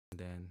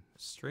then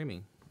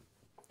streaming.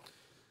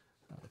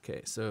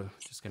 Okay, so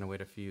just gonna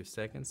wait a few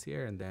seconds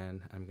here and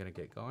then I'm gonna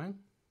get going.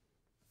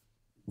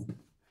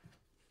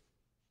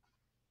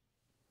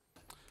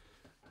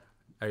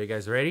 Are you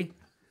guys ready?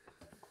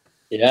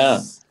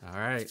 Yeah. All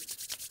right.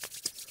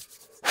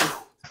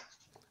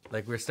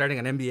 Like we're starting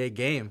an NBA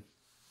game.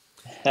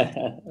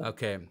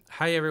 Okay.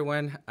 Hi,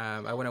 everyone.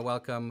 I want to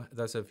welcome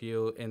those of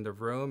you in the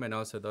room and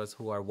also those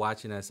who are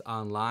watching us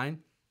online.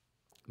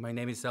 My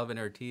name is Selvin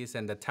Ortiz,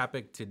 and the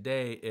topic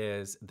today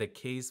is the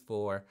case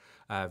for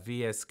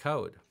VS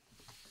Code.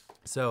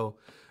 So,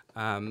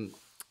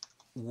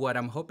 what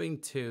I'm hoping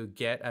to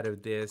get out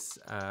of this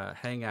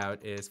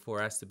hangout is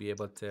for us to be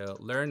able to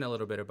learn a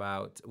little bit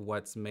about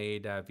what's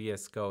made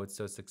VS Code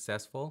so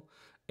successful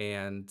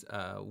and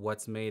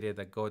what's made it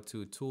a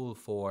go-to tool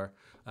for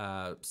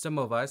some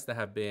of us that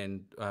have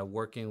been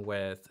working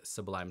with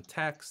Sublime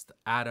Text,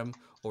 Atom,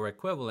 or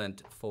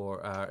equivalent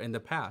for in the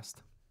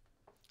past.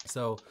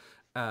 So,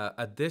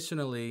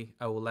 additionally,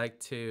 I would like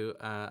to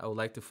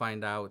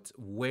find out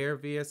where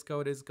VS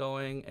Code is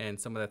going and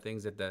some of the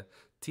things that the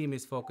team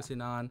is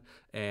focusing on.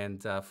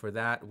 And for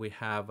that, we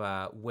have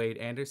Wade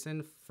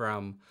Anderson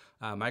from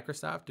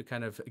Microsoft to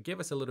kind of give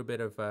us a little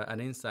bit of an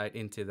insight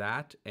into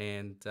that.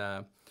 And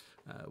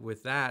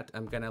with that,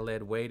 I'm gonna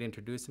let Wade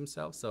introduce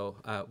himself. So,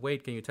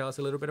 Wade, can you tell us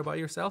a little bit about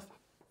yourself?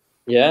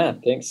 Yeah,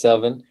 thanks,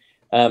 Selvin.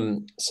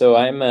 So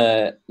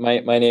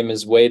my name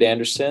is Wade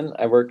Anderson.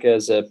 I work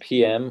as a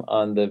PM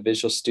on the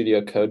Visual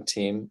Studio Code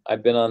team.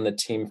 I've been on the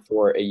team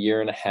for a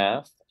year and a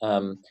half.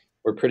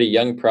 We're pretty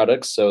young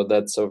products, so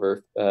that's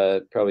over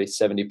probably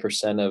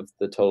 70% of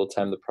the total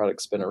time the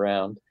product's been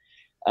around.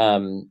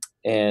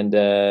 And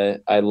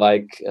I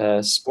like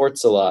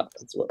sports a lot.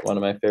 That's one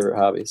of my favorite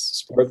hobbies: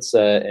 sports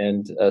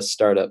and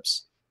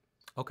startups.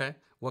 Okay.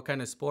 What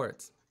kind of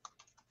sports?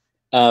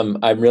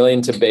 I'm really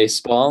into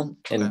baseball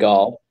and Okay.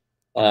 golf.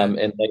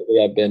 Okay. And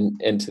lately I've been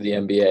into the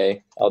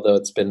NBA, although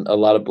it's been a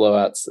lot of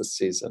blowouts this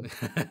season.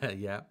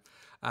 Yeah.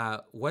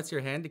 What's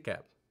your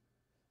handicap?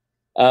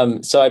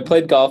 So I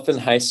played golf in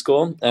high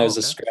school. I Oh, was a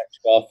okay. scratch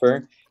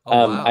golfer.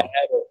 Oh, wow.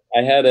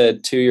 I had a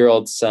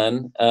 2-year-old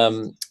son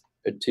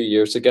 2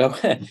 years ago,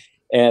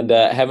 and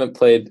I haven't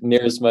played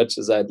near as much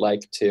as I'd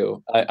like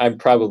to. I'm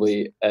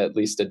probably at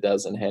least a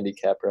dozen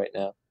handicap right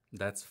now.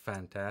 That's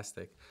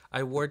fantastic.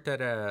 I worked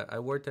at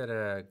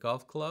a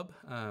golf club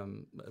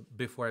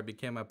before I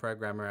became a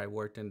programmer. I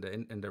worked in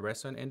the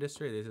restaurant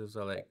industry. This was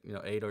like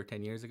 8 or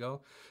 10 years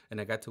ago,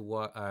 and I got to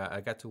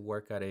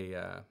work at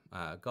a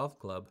golf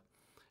club,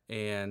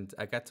 and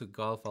I got to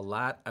golf a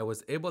lot. I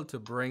was able to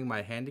bring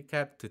my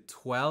handicap to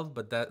 12,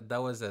 but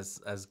that was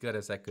as good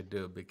as I could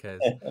do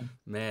because,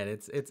 man,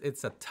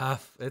 it's a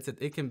tough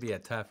it can be a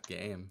tough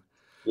game.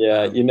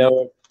 Yeah,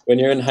 Um, when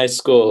you're in high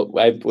school,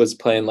 I was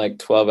playing like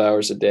 12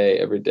 hours a day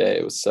every day.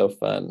 It was so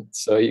fun.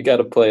 So you got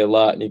to play a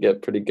lot and you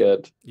get pretty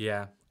good.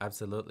 Yeah,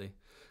 absolutely.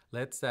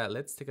 Let's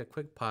take a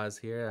quick pause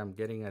here. I'm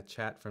getting a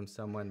chat from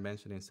someone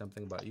mentioning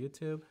something about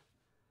YouTube.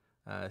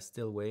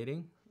 Still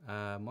waiting.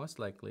 Most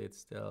likely it's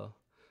still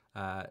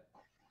uh,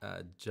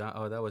 John.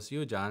 Oh, that was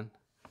you, John.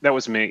 That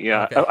was me.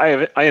 Yeah,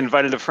 Okay. I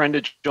invited a friend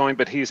to join,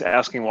 but he's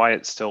asking why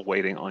it's still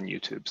waiting on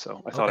YouTube.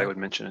 So I thought I Okay. would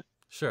mention it.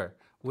 Sure.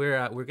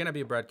 We're gonna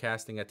be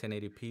broadcasting at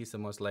 1080p, so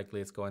most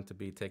likely it's going to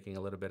be taking a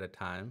little bit of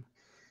time.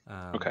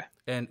 Okay.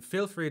 And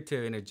feel free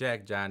to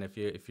interject, John, if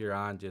you're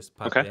on, just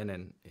pop Okay. in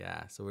and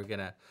yeah. So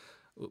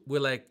we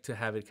like to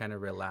have it kind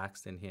of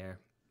relaxed in here.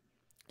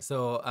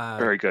 So,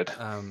 Very good.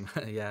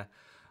 yeah,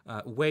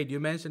 Wade, you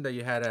mentioned that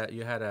you had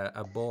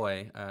a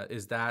boy.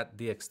 Is that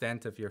the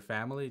extent of your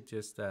family?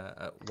 Just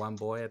one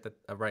boy at the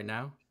right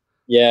now?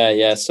 Yeah,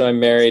 yeah. So I'm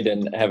married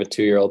and have a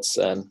 2-year-old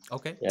son.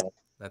 Okay, Yeah.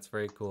 that's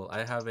very cool.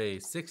 I have a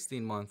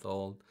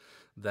 16-month-old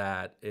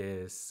that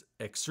is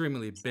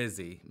extremely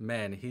busy.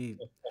 Man,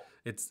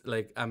 it's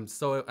like I'm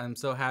so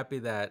happy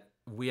that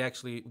we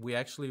actually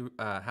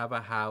have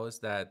a house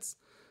that's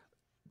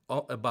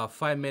about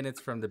 5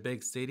 minutes from the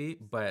big city,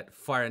 but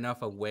far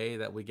enough away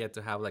that we get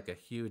to have like a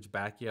huge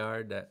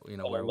backyard that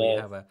Oh, where we nice.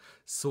 have a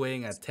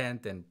swing, a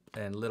tent,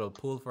 and little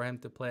pool for him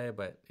to play.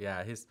 But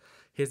yeah,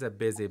 he's a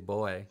busy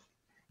boy.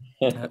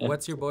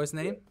 What's your boy's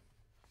name?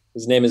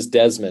 His name is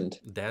Desmond.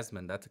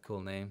 Desmond. That's a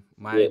cool name.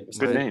 Yeah, My have you Good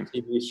seen my name.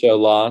 the TV show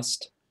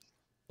Lost?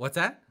 What's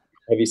that?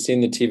 Have you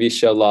seen the TV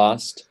show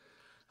Lost?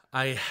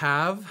 I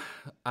have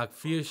a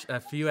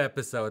few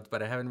episodes,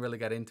 but I haven't really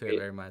got into it We,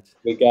 very much.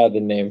 we got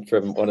the name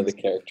from one of the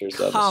characters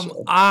on the Come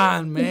show.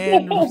 on,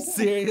 man.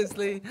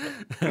 Seriously?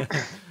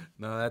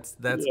 No, that's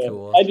Yeah,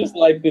 cool. I just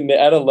like the name.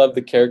 I don't love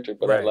the character,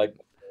 but I Right. like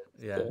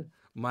the Yeah. name. So,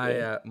 My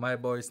yeah. uh, my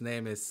boy's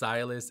name is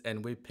Silas,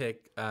 and we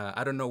pick.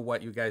 I don't know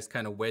what you guys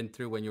kind of went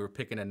through when you were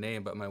picking a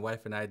name, but my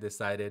wife and I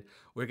decided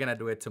we're gonna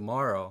do it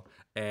tomorrow,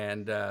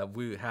 and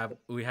we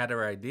had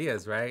our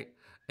ideas right,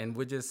 and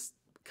we just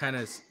kind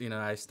of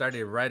I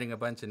started writing a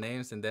bunch of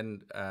names, and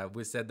then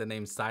we said the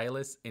name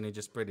Silas, and it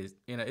just pretty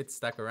it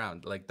stuck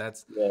around. Like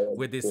that's Yeah,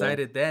 we that's cool.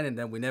 decided then, and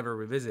then we never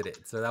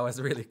revisited. So that was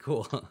really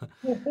cool.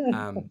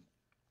 um,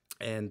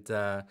 And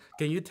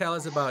can you tell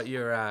us about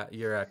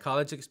your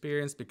college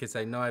experience? Because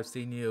I know I've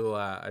seen you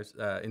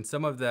in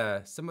some of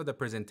the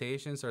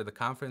presentations or the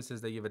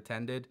conferences that you've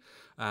attended,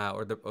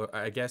 or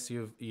I guess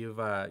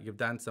you've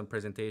done some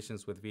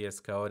presentations with VS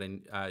Code,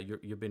 and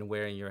you've been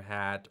wearing your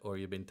hat, or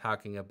you've been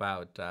talking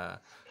about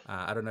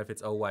I don't know if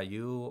it's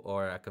OYU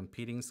or a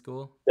competing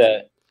school.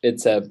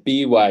 It's a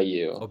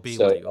BYU. Oh,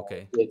 So BYU.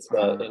 Okay. it's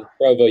in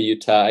Provo,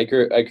 Utah. I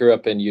grew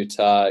up in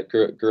Utah.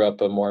 Grew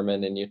up a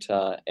Mormon in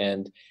Utah,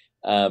 and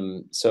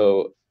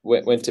so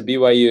went to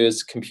BYU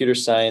as computer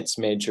science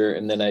major,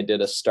 and then I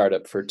did a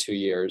startup for 2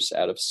 years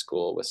out of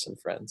school with some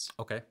friends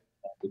Okay.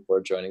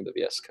 before joining the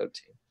VS Code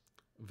team.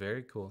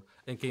 Very cool.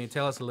 And can you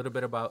tell us a little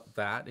bit about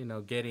that? You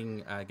know,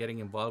 getting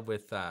involved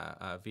with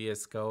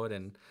VS Code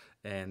and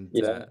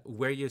Yeah.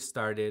 where you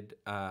started,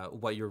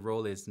 what your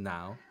role is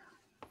now.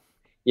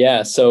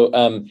 Yeah, so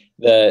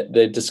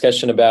the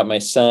discussion about my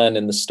son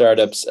and the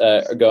startups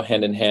go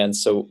hand in hand.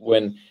 So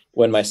when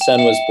my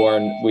son was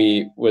born,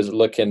 we was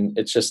looking.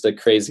 It's just a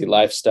crazy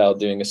lifestyle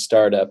doing a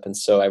startup, and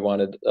so I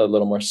wanted a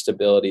little more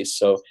stability.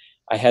 So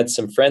I had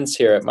some friends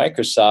here at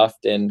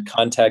Microsoft and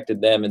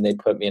contacted them, and they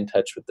put me in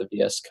touch with the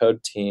VS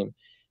Code team.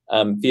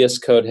 VS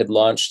Code had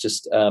launched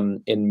just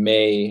in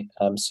May,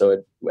 so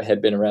it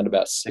had been around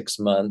about 6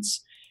 months.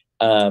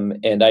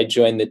 And I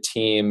joined the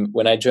team.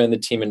 When I joined the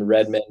team in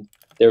Redmond,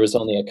 there was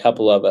only a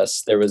couple of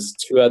us. There was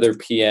two other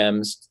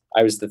PMs.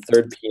 I was the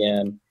third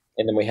PM,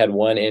 and then we had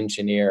one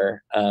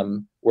engineer.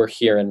 We're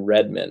here in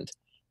Redmond,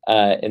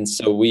 and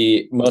so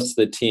most of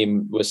the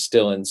team was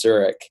still in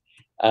Zurich.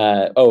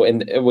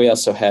 And we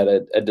also had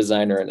a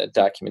designer and a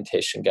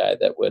documentation guy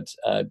that would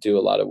do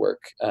a lot of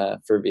work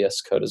for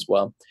VS Code as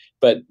well.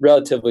 But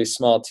relatively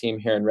small team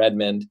here in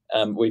Redmond.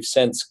 We've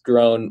since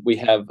grown. We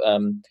have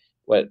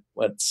what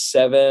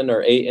 7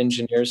 or 8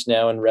 engineers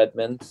now in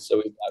Redmond, so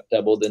we've about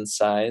doubled in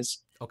size.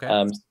 Okay.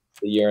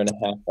 The year and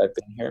a half I've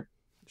been here.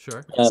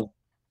 Sure.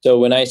 So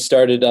when I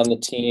started on the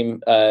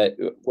team,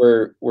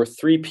 we're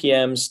 3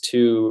 PMs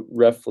to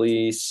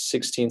roughly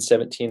 16,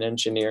 17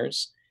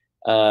 engineers.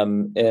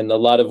 And a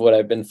lot of what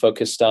I've been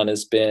focused on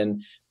has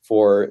been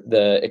for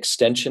the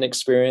extension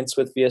experience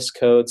with VS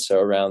Code, so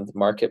around the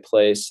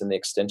marketplace and the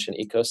extension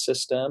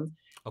ecosystem.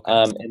 Okay.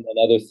 And then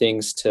other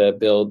things to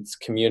build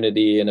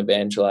community and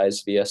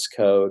evangelize VS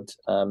Code,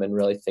 and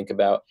really think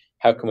about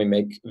how can we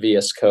make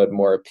VS Code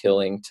more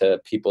appealing to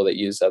people that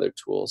use other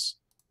tools.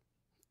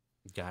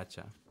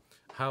 Gotcha.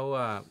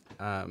 How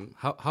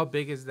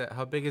big is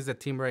the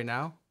team right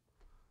now?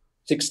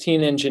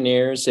 16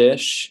 engineers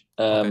ish.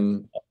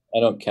 Okay. I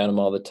don't count them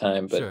all the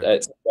time, but Sure.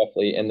 it's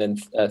roughly. And then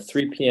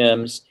 3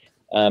 PMs,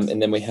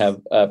 and then we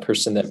have a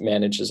person that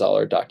manages all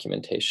our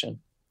documentation.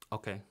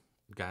 Okay.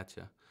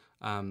 Gotcha.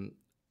 And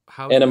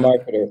a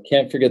marketer.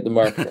 Can't forget the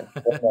marketer.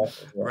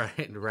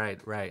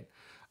 Right.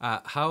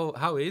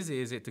 How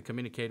easy is it to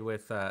communicate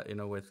with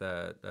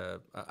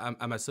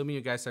I'm assuming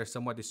you guys are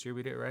somewhat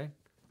distributed, right?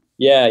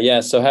 Yeah.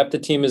 So half the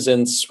team is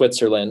in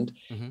Switzerland,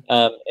 Mm-hmm.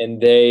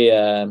 and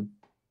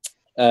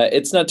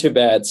it's not too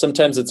bad.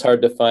 Sometimes it's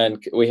hard to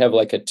find. We have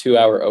like a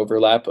 2-hour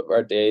overlap of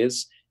our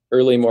days.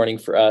 Early morning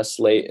for us,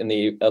 late in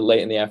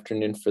the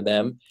afternoon for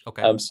them.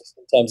 Okay. So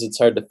sometimes it's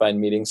hard to find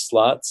meeting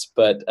slots,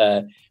 but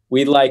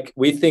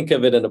we think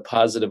of it in a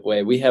positive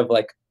way. We have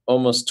like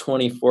almost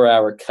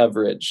 24-hour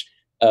coverage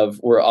of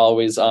we're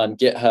always on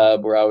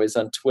GitHub, we're always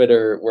on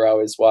Twitter, we're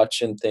always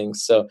watching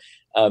things. So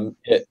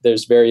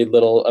there's very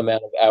little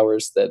amount of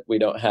hours that we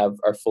don't have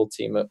our full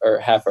team or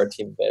half our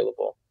team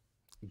available.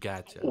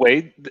 Gotcha.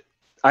 Wade,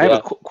 I have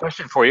a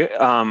question for you.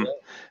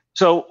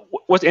 So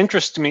what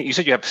interests me, you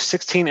said you have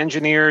 16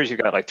 engineers, you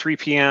got like 3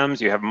 PMs,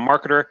 you have a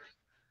marketer,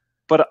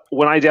 but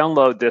when I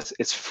download this,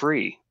 it's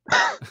free.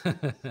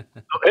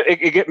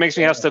 it makes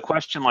me ask the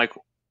question, like,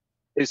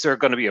 is there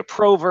going to be a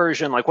pro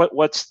version? Like,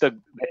 what's the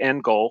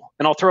end goal?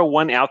 And I'll throw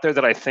one out there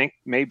that I think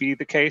may be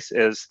the case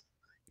is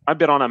I've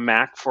been on a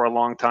Mac for a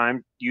long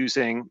time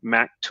using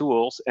Mac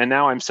tools, and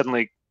now I'm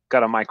suddenly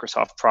got a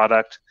Microsoft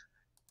product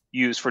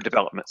used for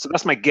development. So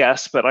that's my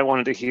guess, but I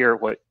wanted to hear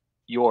what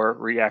your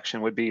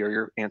reaction would be or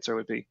your answer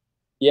would be.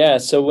 Yeah,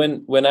 so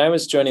when I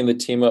was joining the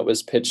team, what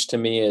was pitched to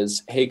me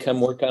is, hey,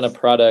 come work on a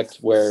product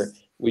where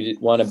we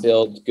want to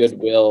build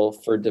goodwill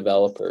for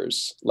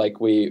developers. Like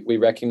we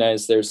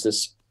recognize there's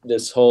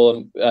this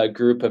whole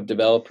group of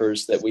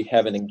developers that we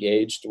haven't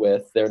engaged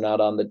with. They're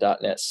not on the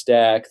 .NET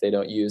stack. They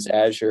don't use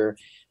Azure.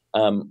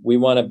 We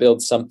want to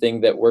build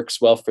something that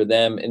works well for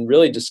them and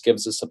really just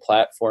gives us a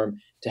platform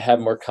to have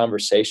more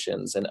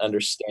conversations and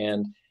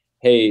understand,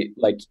 hey,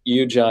 like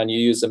you, John, you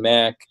use a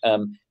Mac.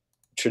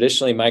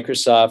 Traditionally,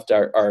 Microsoft,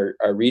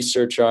 our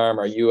research arm,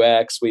 our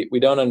UX, we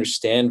don't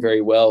understand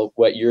very well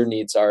what your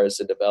needs are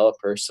as a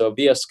developer. So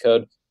VS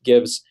Code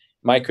gives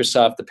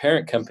Microsoft, the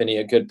parent company,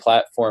 a good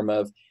platform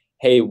of,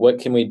 hey, what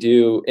can we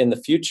do in the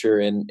future?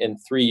 In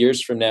 3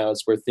 years from now,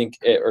 as we're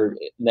or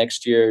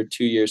next year,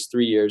 2 years,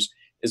 3 years,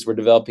 as we're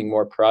developing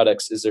more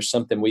products, is there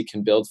something we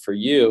can build for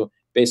you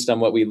based on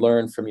what we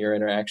learned from your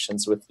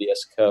interactions with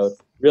VS Code?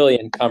 Really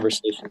in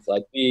conversations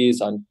like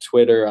these on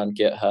Twitter, on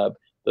GitHub,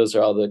 those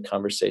are all the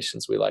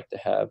conversations we like to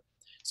have.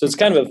 So it's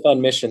kind of a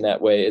fun mission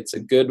that way. It's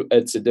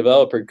a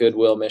developer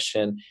goodwill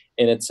mission,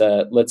 and it's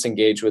a let's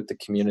engage with the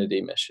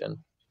community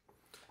mission.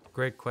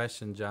 Great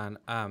question, John.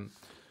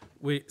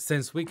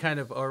 Since we kind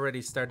of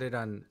already started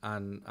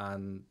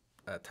on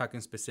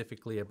talking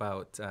specifically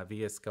about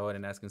VS Code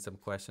and asking some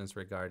questions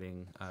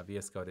regarding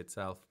VS Code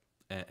itself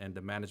and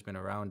the management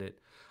around it,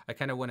 I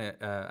kind of want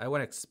to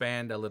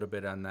expand a little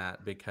bit on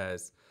that,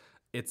 because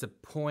it's a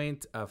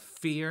point of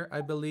fear,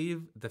 I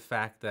believe, the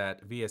fact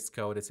that VS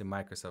Code is a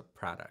Microsoft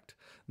product.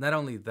 Not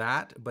only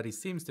that, but it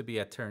seems to be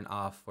a turn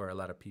off for a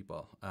lot of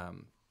people.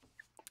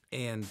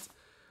 And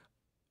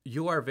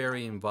you are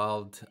very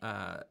involved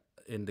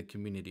in the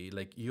community.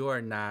 Like, you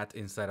are not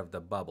inside of the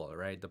bubble,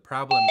 right? The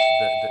problem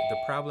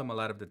a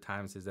lot of the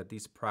times is that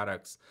these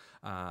products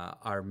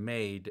are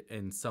made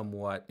in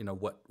somewhat,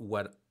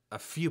 what a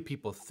few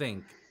people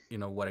think,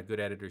 what a good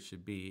editor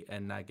should be,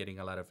 and not getting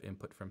a lot of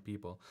input from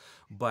people.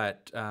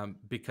 But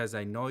because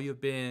I know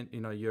you've been,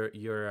 you're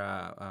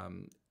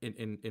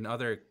in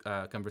other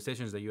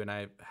conversations that you and I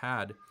have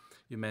had,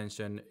 you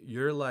mentioned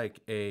you're like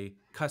a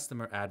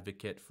customer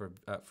advocate for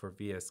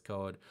VS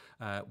Code,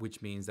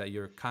 which means that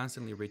you're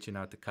constantly reaching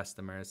out to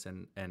customers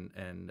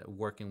and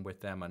working with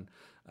them on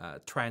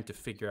trying to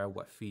figure out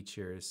what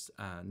features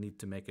need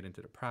to make it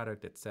into the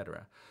product,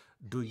 etc.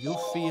 Do you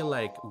feel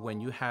like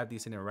when you have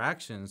these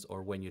interactions,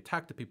 or when you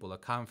talk to people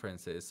at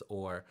conferences,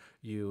 or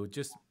you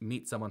just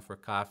meet someone for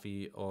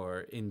coffee, or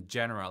in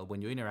general when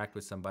you interact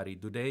with somebody,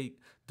 do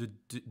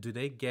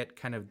they get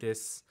kind of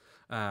this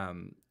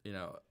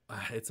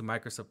it's a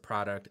Microsoft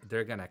product,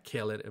 they're gonna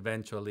kill it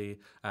eventually?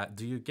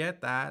 Do you get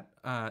that?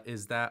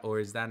 Is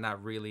that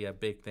not really a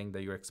big thing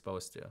that you're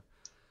exposed to?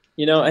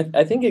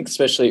 I think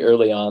especially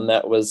early on,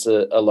 that was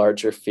a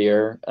larger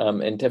fear.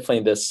 And definitely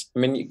this, I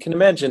mean, you can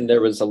imagine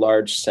there was a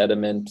large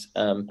sediment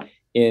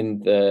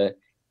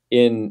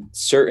in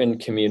certain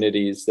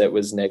communities that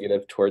was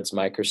negative towards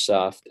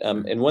Microsoft.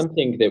 And one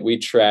thing that we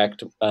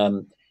tracked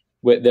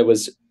that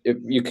was,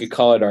 you could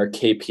call it our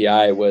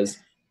KPI, was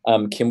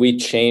can we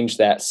change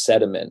that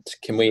sediment?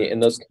 Can we, in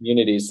those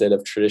communities that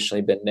have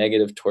traditionally been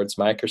negative towards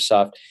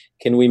Microsoft,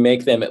 can we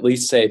make them at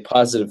least say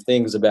positive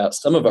things about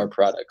some of our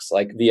products,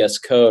 like VS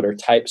Code or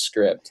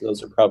TypeScript?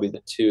 Those are probably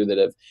the two that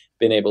have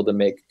been able to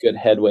make good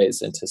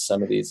headways into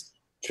some of these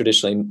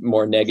traditionally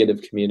more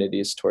negative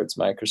communities towards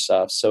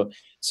Microsoft.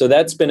 So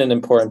that's been an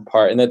important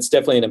part, and that's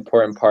definitely an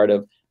important part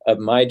of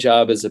my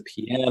job as a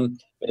PM.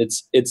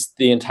 It's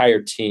the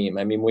entire team.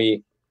 I mean,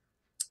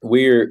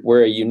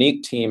 we're a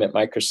unique team at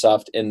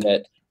Microsoft in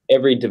that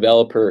every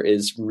developer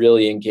is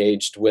really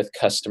engaged with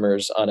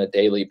customers on a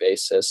daily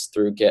basis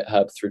through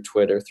GitHub, through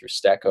Twitter, through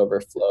Stack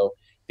Overflow.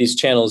 These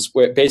channels,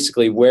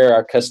 where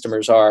our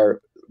customers are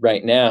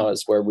right now,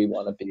 is where we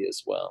want to be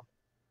as well.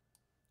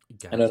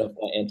 Gotcha. I don't know if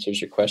that answers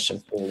your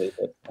question fully,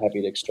 but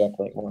happy to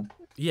extrapolate more.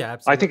 Yeah,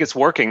 absolutely. I think it's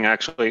working,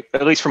 actually,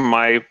 at least from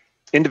my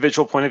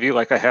individual point of view.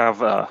 Like, I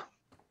have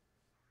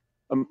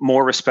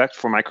more respect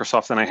for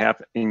Microsoft than I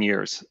have in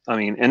years. I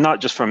mean, and not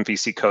just from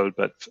VS Code,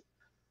 but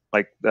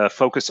like the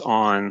focus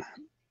on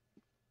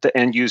the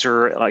end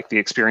user, like the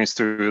experience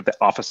through the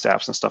Office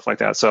apps and stuff like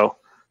that. So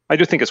I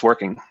do think it's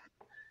working.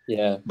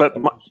 Yeah. But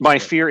my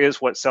fear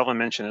is what Selvin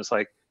mentioned, is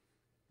like,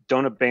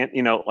 don't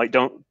abandon, like,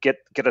 don't get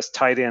us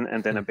tied in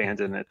and then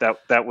abandon it.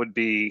 That would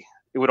be,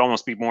 it would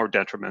almost be more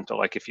detrimental.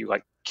 Like if you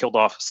like killed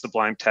off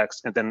Sublime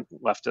Text and then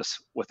left us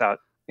without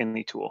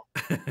any tool.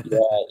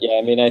 Yeah.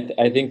 I mean,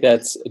 I think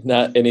that's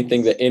not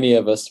anything that any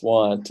of us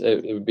want.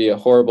 It would be a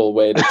horrible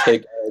way to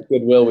take our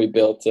goodwill we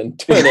built and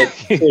turn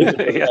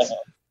it. Yes.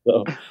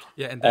 So,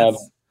 yeah, and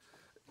that's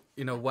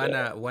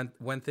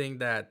one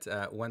thing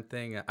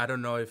I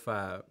don't know if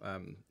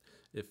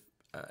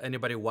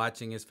anybody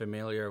watching is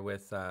familiar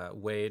with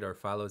Wade or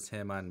follows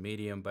him on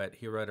Medium, but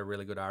he wrote a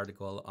really good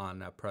article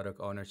on product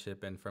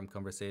ownership, and from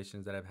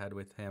conversations that I've had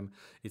with him,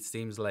 it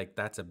seems like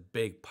that's a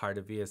big part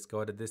of VS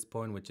Code at this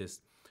point, which is,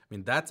 I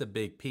mean, that's a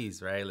big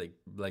piece, right?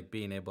 Like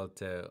being able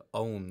to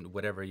own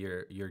whatever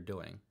you're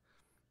doing.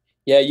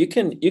 Yeah, you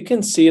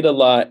can see it a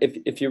lot.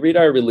 If you read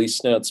our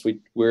release notes,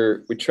 we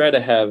try to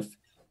have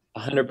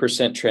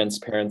 100%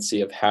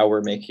 transparency of how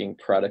we're making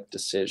product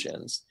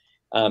decisions.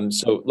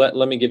 So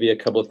let me give you a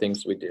couple of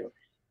things we do.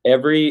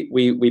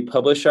 We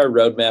publish our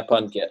roadmap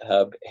on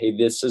GitHub. Hey,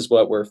 this is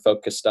what we're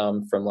focused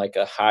on from like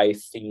a high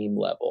theme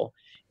level.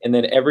 And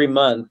then every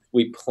month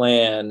we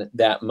plan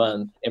that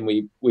month, and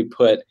we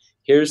put,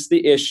 here's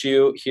the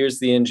issue, here's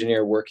the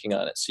engineer working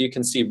on it. So you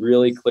can see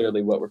really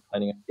clearly what we're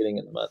planning on getting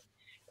in the month.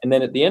 And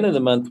then at the end of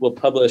the month, we'll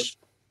publish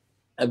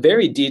a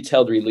very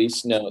detailed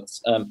release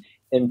notes.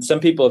 And some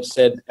people have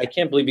said, I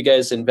can't believe you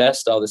guys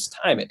invest all this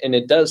time. And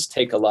it does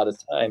take a lot of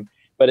time,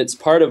 but it's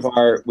part of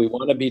we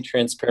want to be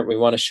transparent. We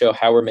want to show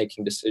how we're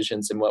making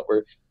decisions and what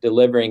we're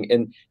delivering.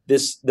 And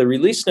the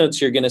release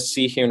notes you're going to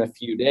see here in a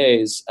few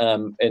days,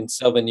 and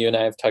Selvin, you and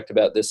I have talked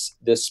about this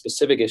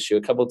specific issue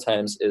a couple of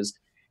times, is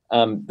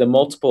the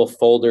multiple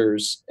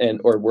folders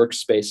or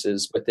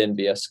workspaces within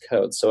VS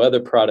Code. So other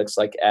products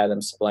like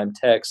Atom, Sublime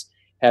Text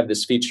have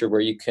this feature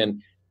where you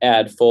can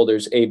add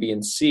folders A, B,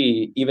 and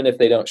C, even if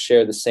they don't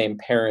share the same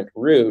parent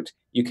root.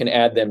 you can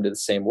add them to the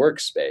same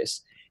workspace.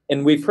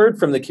 And we've heard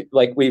from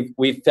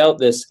we've felt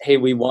this, hey,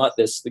 we want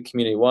this, the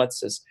community wants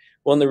this.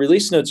 Well, in the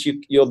release notes,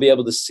 you'll be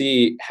able to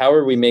see how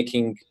are we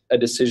making a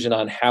decision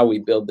on how we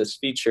build this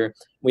feature.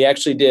 We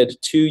actually did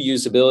 2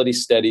 usability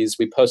studies.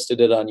 We posted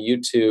it on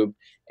YouTube,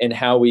 and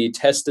how we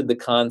tested the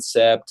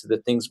concept, the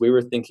things we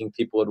were thinking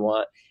people would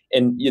want.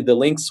 And the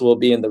links will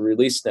be in the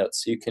release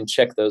notes, so you can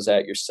check those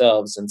out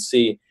yourselves and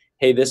see,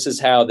 hey, this is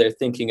how they're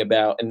thinking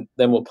about, and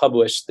then we'll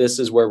publish, this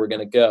is where we're going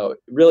to go.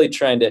 Really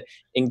trying to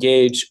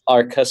engage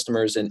our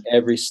customers in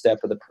every step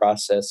of the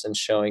process and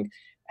showing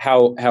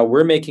how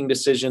we're making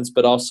decisions,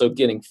 but also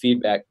getting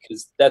feedback,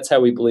 because that's how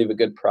we believe a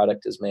good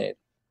product is made.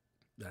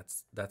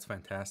 That's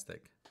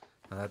fantastic.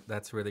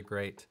 That's really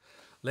great.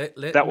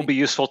 That will be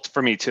useful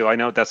for me too. I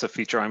know that's a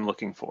feature I'm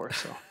looking for.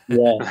 So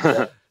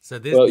yeah. So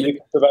this. Well, you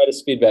can provide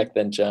us feedback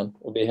then, John.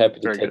 We'll be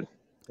happy to Very take good.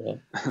 it.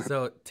 Yeah.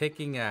 So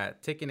taking a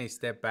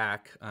step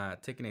back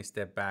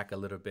a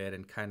little bit,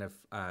 and kind of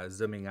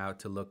zooming out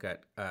to look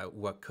at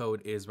what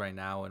code is right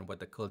now and what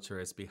the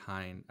culture is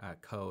behind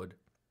code.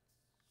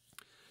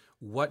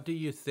 What do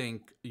you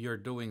think you're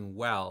doing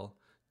well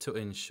to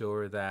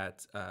ensure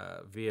that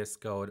VS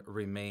Code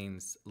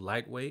remains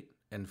lightweight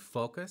and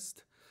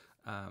focused,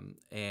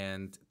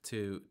 and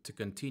to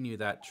continue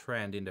that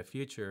trend in the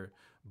future,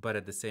 but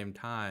at the same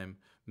time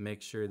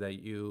make sure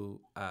that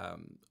you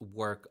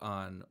work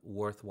on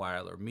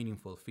worthwhile or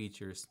meaningful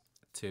features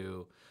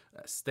to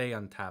stay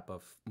on top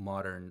of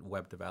modern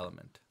web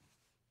development?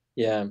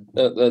 Yeah,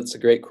 that's a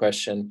great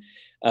question,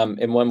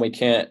 and one we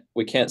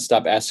can't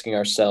stop asking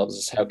ourselves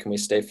is, how can we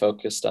stay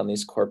focused on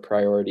these core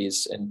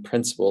priorities and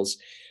principles?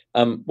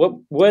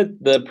 What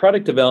the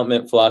product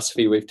development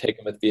philosophy we've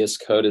taken with VS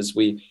Code is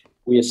we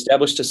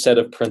established a set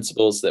of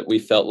principles that we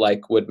felt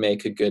like would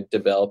make a good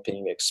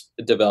development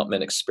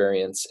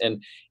experience,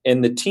 and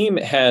the team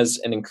has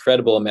an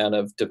incredible amount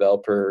of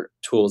developer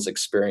tools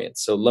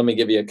experience. So let me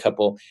give you a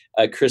couple.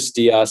 Chris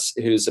Diaz,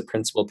 who's a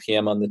principal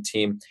PM on the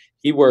team,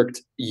 he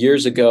worked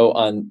years ago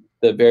on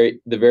the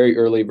very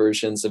early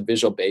versions of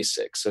Visual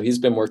Basic. So he's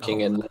been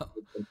working in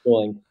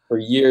tooling for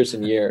years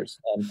and years.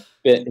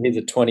 He's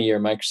a 20-year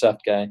Microsoft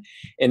guy.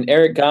 And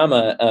Eric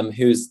Gama,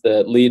 who's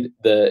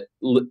the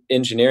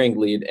engineering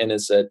lead and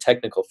is a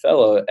technical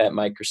fellow at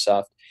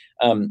Microsoft,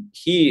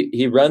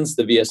 he runs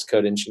the VS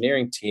Code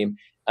engineering team,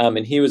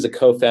 and he was a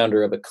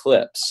co-founder of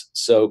Eclipse.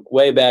 So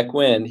way back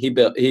when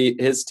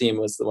his team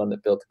was the one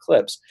that built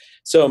Eclipse.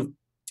 So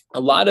a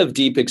lot of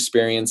deep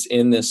experience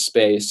in this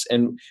space.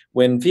 And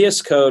when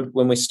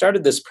we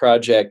started this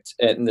project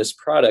and this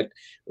product,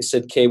 we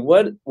said, okay,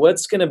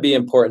 what's going to be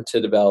important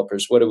to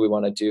developers? What do we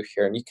want to do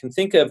here? And you can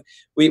think of,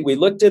 we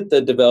looked at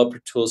the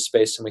developer tools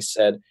space and we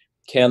said,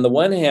 okay, on the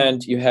one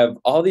hand, you have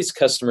all these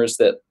customers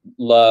that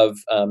love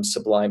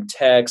Sublime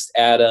Text,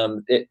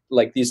 Atom,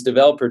 like these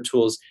developer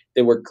tools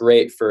that were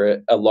great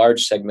for a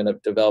large segment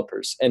of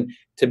developers. And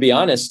to be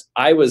honest,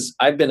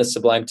 I've been a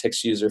Sublime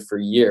Text user for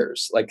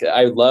years. Like,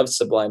 I love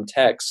Sublime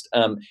Text,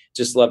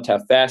 just loved how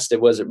fast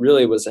it was. It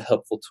really was a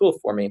helpful tool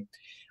for me.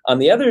 On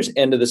the other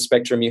end of the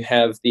spectrum, you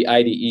have the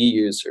IDE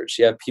users.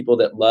 You have people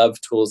that love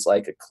tools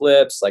like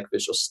Eclipse, like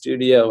Visual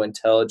Studio,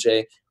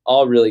 IntelliJ,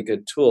 all really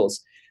good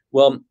tools.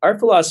 Well, our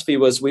philosophy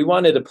was we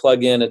wanted to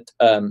plug in,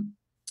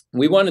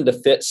 we wanted to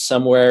fit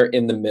somewhere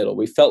in the middle.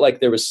 We felt like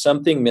there was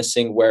something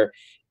missing where,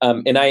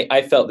 and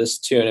I felt this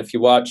too. And if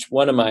you watch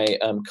one of my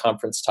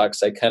conference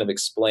talks, I kind of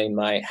explain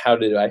how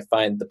did I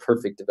find the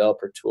perfect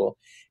developer tool.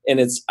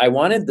 And I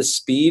wanted the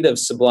speed of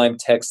Sublime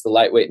Text, the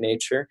lightweight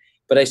nature,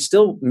 but I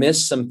still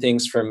miss some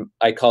things from,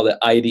 I call it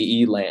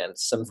IDE land,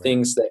 some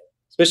things that,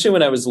 especially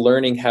when I was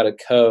learning how to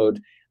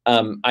code,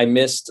 I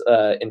missed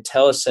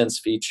IntelliSense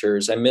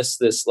features. I missed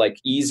this like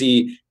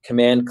easy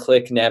command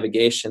click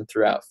navigation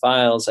throughout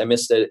files. I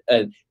missed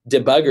a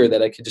debugger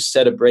that I could just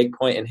set a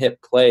breakpoint and hit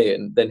play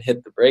and then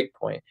hit the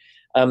breakpoint.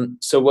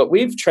 So what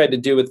we've tried to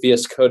do with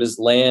VS Code is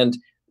land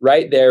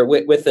right there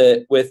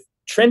with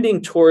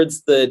trending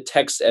towards the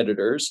text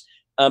editors,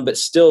 but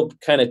still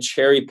kind of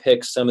cherry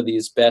pick some of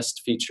these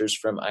best features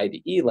from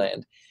IDE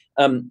land.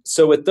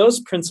 So with those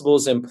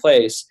principles in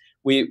place,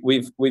 we've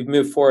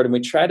moved forward, and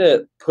we try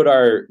to put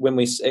when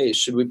we say,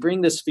 should we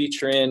bring this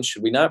feature in?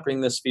 Should we not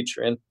bring this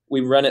feature in? We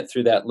run it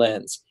through that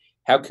lens.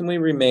 How can we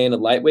remain a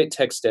lightweight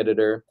text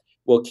editor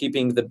while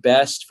keeping the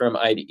best from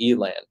IDE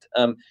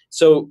land?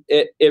 So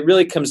it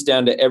really comes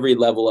down to every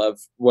level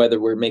of whether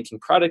we're making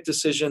product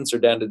decisions or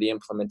down to the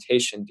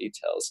implementation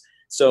details.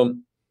 So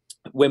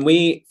when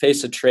we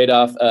face a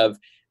trade-off of,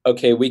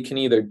 okay, we can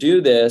either do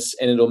this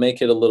and it'll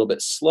make it a little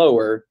bit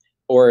slower,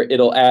 or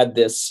it'll add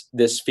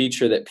this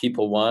feature that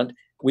people want,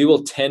 we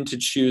will tend to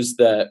choose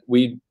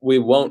we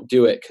won't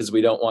do it because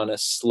we don't want to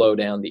slow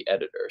down the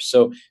editor.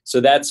 So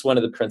that's one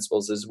of the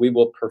principles, is we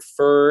will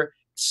prefer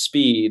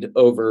speed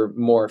over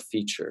more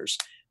features.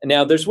 And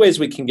now there's ways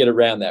we can get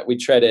around that. We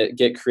try to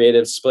get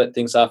creative, split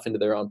things off into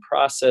their own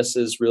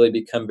processes, really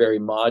become very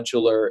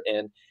modular,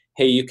 and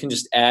hey, you can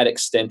just add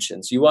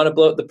extensions. You want to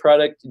bloat the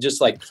product,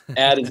 just like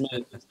add as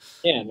many as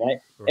you can, right?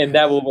 And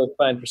that will work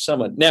fine for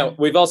someone. Now,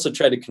 we've also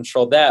tried to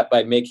control that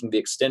by making the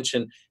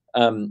extension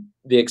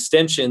the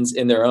extensions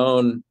in their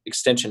own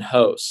extension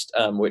host,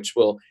 which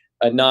will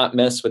not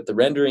mess with the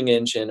rendering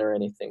engine or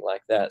anything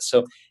like that.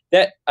 So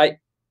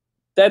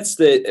that's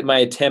my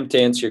attempt to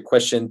answer your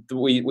question.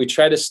 We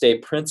try to stay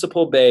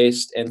principle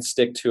based and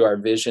stick to our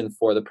vision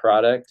for the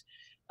product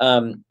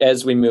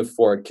as we move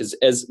forward. Because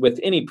as with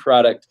any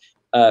product,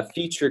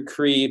 feature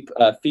creep,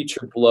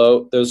 feature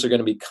bloat, those are going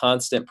to be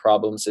constant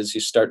problems as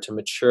you start to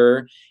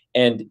mature.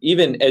 And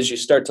even as you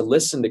start to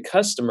listen to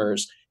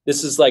customers,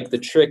 this is like the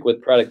trick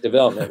with product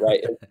development,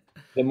 right?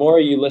 The more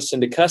you listen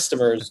to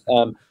customers,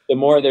 the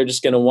more they're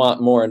just going to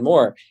want more and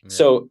more. Yeah.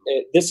 So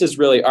this is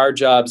really our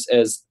jobs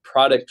as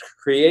product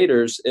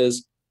creators,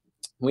 is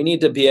we need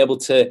to be able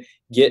to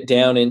get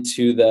down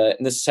into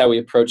and this is how we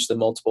approach the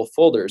multiple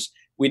folders.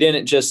 We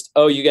didn't just,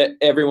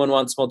 everyone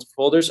wants multiple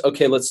folders.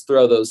 Okay, let's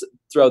throw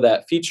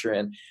that feature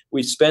in.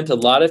 We spent a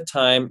lot of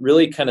time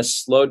really kind of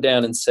slowed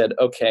down and said,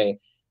 okay,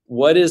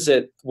 what is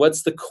it?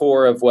 What's the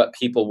core of what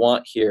people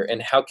want here?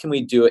 And how can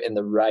we do it in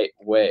the right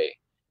way?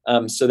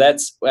 So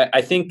that's,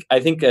 I think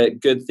a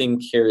good thing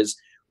here is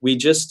we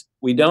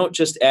don't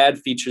just add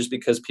features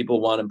because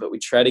people want them, but we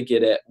try to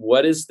get at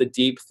what is the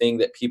deep thing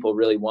that people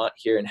really want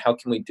here, and how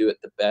can we do it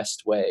the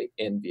best way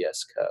in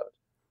VS Code?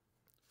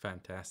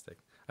 Fantastic.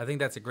 I think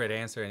that's a great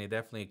answer, and it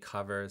definitely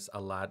covers a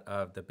lot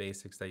of the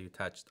basics that you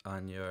touched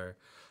on your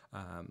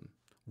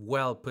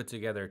well put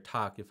together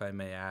talk, if I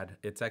may add.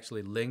 It's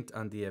actually linked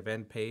on the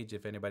event page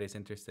if anybody's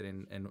interested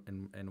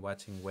in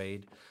watching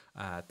Wade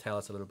tell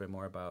us a little bit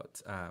more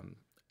about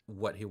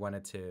what he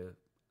wanted to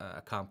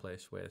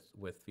accomplish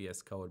with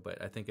VS Code.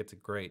 But I think it's a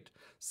great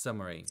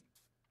summary.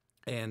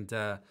 And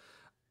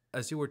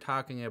as you were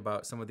talking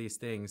about some of these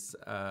things,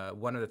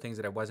 one of the things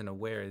that I wasn't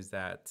aware is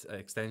that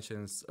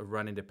extensions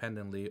run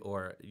independently,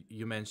 or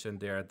you mentioned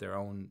they're at their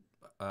own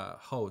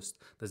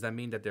host. Does that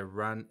mean that they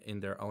run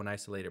in their own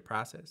isolated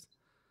process?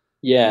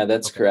 Yeah,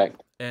 that's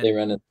correct. And they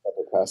run in a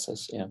separate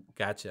process. Yeah.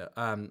 Gotcha.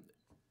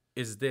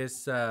 Is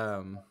this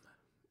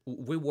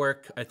we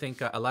work, I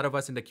think a lot of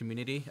us in the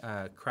community,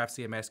 Craft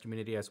CMS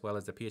community, as well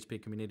as the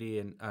PHP community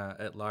and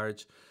at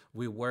large,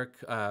 we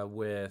work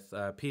with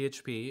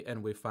PHP,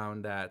 and we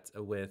found that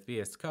with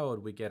VS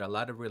Code, we get a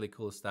lot of really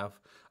cool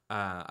stuff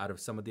out of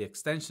some of the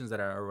extensions that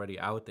are already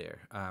out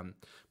there.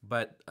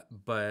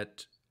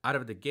 But out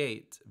of the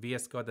gate,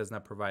 VS Code does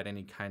not provide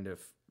any kind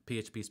of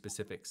PHP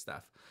specific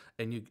stuff.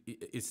 And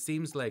it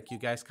seems like you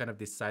guys kind of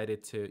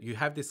decided you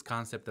have this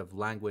concept of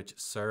language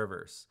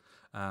servers.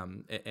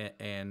 Can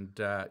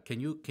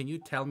you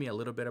tell me a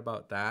little bit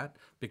about that?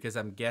 Because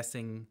I'm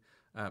guessing,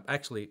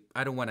 actually,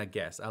 I don't want to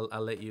guess.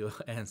 I'll let you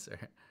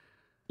answer.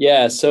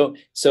 Yeah. So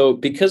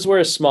because we're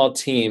a small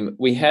team,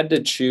 we had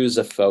to choose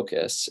a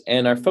focus,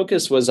 and our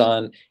focus is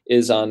on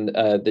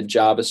the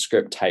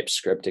JavaScript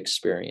TypeScript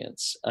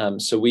experience.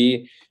 So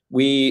we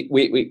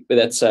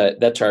that's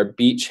our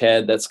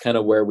beachhead. That's kind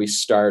of where we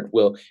start.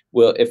 We'll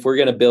if we're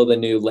going to build a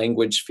new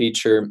language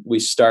feature, we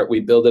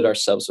build it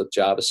ourselves with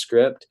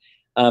JavaScript.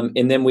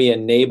 And then we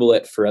enable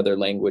it for other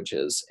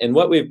languages. And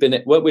what we've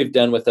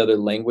done with other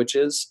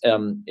languages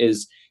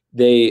is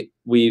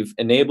we've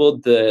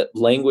enabled the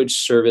language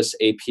service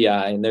API,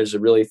 and there's a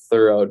really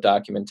thorough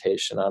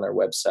documentation on our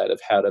website of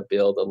how to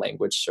build a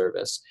language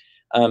service.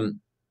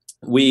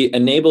 We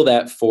enable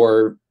that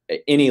for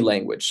any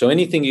language. So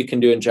anything you can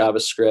do in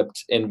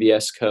JavaScript in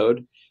VS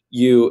Code,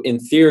 you in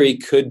theory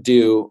could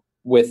do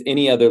with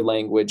any other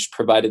language,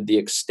 provided the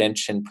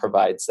extension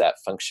provides that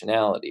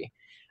functionality.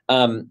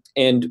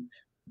 And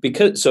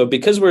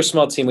because we're a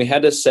small team, we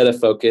had to set a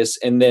focus.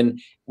 And then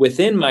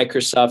within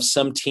Microsoft,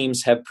 some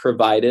teams have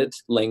provided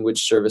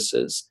language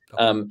services.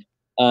 Okay.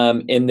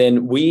 And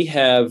then we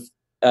have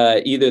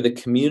either the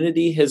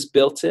community has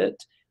built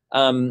it,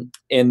 and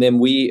then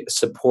we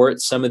support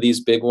some of these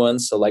big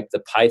ones. So like the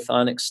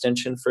Python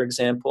extension, for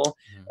example,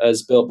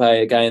 is built by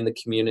a guy in the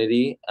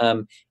community.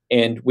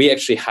 And we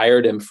actually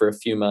hired him for a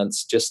few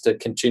months just to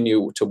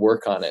continue to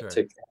work on it,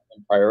 to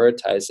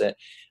prioritize it.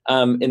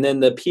 And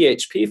then the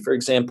PHP, for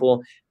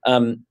example,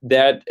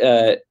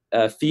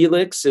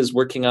 Felix is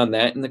working on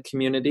that in the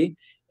community,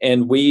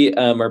 and we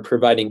are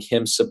providing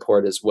him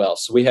support as well.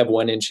 So we have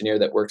one engineer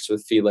that works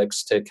with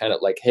Felix to kind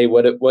of like, hey,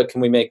 what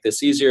can we make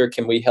this easier?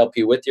 Can we help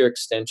you with your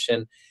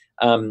extension?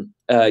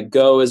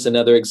 Go is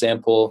another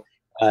example.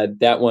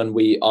 That one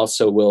we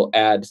also will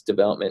add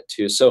development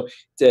to. So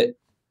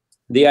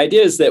the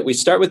idea is that we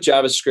start with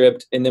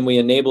JavaScript, and then we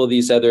enable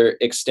these other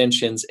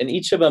extensions, and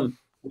each of them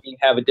we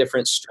have a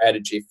different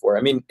strategy for.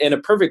 I mean, in a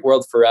perfect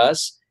world for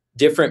us,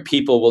 different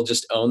people will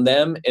just own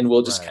them, and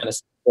we'll just kind of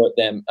support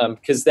them,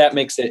 because that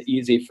makes it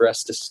easy for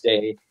us to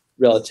stay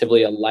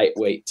relatively a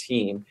lightweight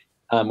team.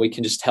 We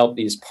can just help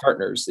these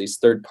partners, these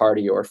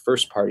third-party or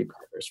first-party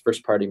partners,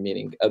 first-party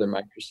meaning other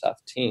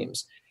Microsoft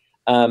teams.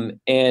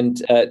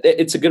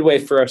 It's a good way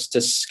for us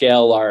to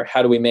scale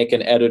how do we make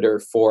an editor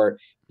for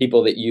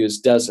people that use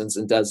dozens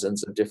and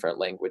dozens of different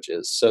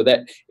languages. So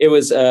that it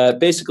was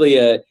basically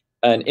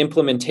an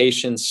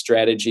implementation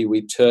strategy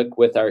we took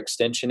with our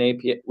extension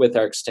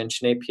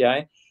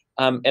API.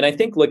 And I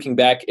think looking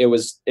back, it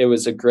was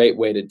a great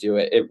way to do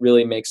it. It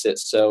really makes it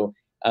so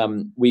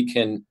we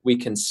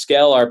can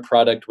scale our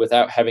product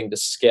without having to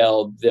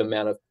scale the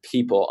amount of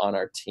people on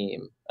our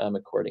team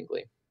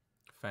accordingly.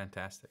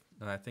 Fantastic.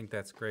 No, I think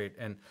that's great.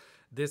 And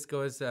this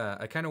goes.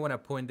 I kind of want to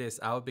point this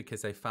out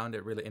because I found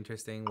it really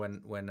interesting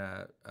when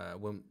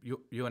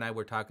you and I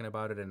were talking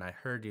about it, and I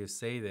heard you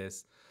say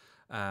this,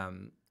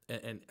 and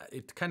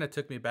it kind of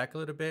took me back a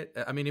little bit.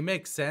 I mean, it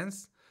makes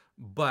sense,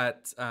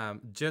 but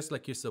just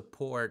like you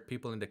support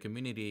people in the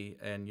community,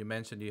 and you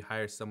mentioned you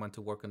hired someone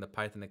to work on the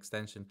Python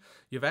extension,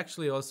 you've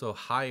actually also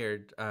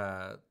hired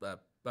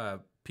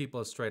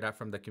people straight up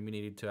from the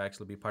community to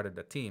actually be part of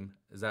the team.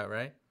 Is that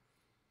right?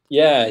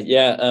 Yeah.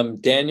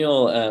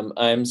 Daniel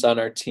Imes on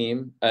our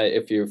team.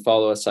 If you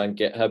follow us on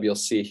GitHub, you'll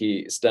see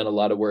he's done a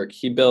lot of work.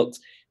 He built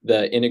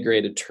the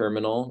integrated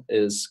terminal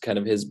is kind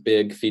of his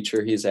big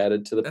feature he's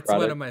added to the That's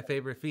product. one of my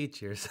favorite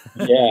features.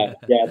 Yeah.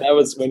 That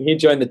was when he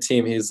joined the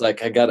team. He's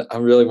like, I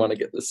really want to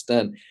get this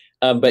done.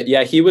 But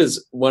yeah, he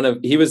was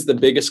the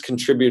biggest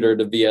contributor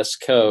to VS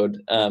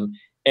Code.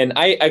 And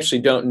I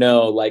actually don't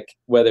know like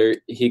whether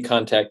he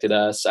contacted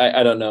us.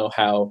 I don't know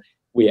how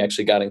we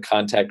actually got in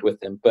contact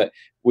with him, but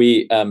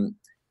we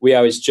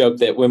always joke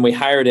that when we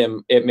hired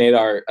him, it made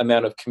our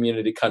amount of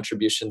community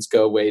contributions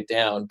go way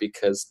down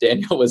because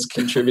Daniel was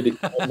contributing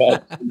so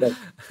much.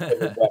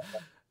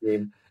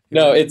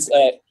 No, it's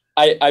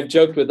I've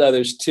joked with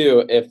others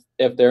too.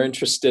 If they're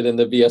interested in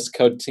the VS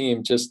Code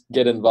team, just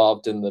get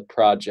involved in the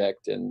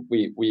project, and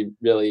we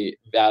really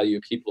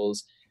value people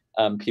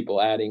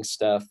adding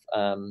stuff.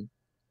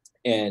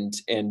 And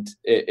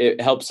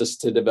it helps us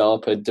to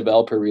develop a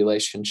developer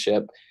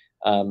relationship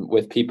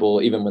with people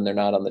even when they're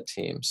not on the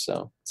team.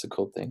 So it's a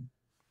cool thing.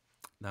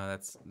 No,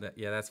 that's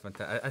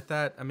fantastic. I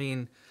thought, I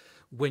mean,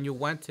 when you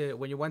want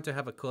to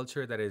have a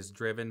culture that is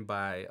driven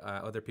by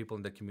other people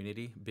in the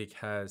community,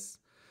 because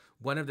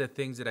one of the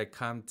things that I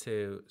come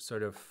to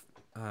sort of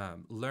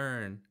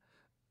learn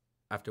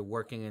after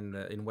working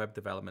in web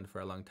development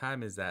for a long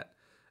time is that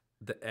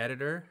the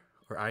editor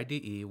or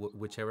IDE,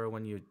 whichever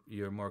one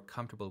you're more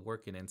comfortable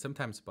working in,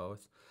 sometimes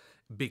both,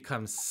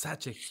 becomes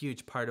such a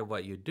huge part of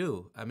what you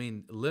do. I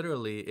mean,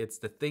 literally, it's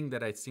the thing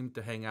that I seem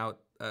to hang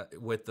out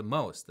with the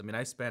most. I mean,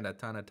 I spend a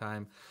ton of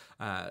time,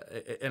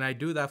 and I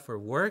do that for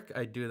work.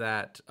 I do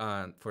that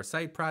for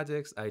side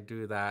projects. I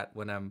do that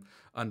when I'm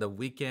on the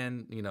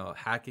weekend,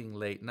 hacking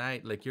late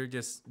night. Like you're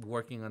just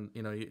working on,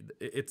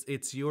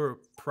 it's your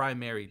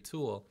primary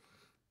tool.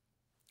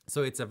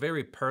 So it's a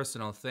very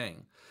personal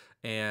thing.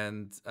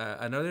 And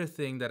another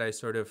thing that I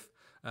sort of,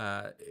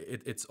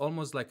 it's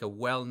almost like a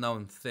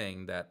well-known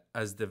thing that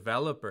as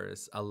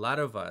developers, a lot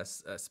of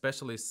us,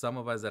 especially some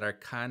of us that are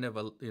kind of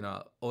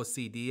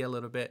OCD a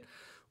little bit,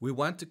 we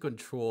want to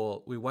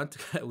control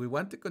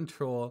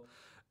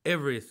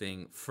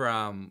everything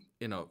from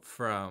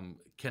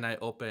can I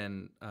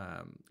open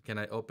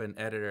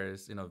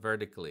editors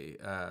vertically,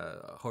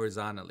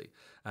 horizontally,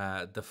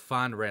 the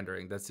font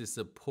rendering, does it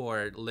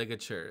support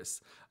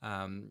ligatures,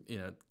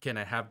 can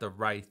I have the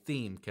right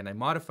theme, can I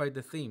modify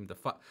the theme,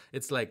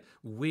 it's like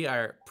we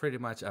are pretty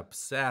much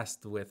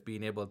obsessed with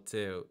being able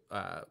to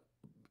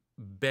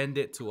bend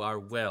it to our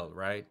will,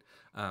 right?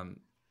 And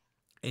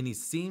it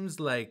seems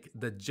like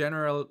the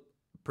general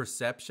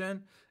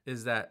perception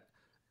is that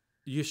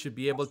you should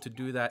be able to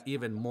do that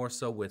even more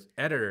so with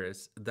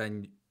editors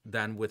than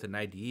with an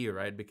IDE,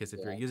 right? Because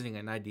if you're using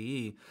an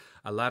IDE,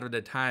 a lot of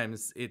the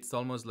times it's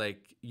almost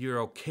like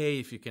you're okay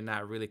if you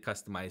cannot really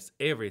customize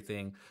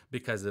everything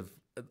because of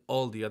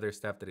all the other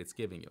stuff that it's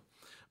giving you.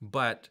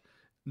 But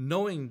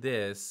knowing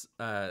this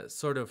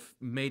sort of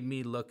made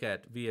me look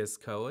at VS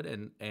Code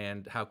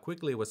and how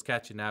quickly it was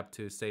catching up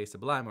to, say,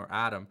 Sublime or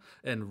Atom.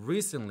 And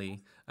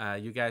recently,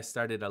 you guys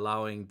started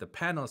allowing the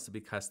panels to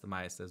be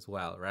customized as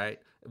well, right?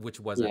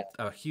 Which was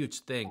a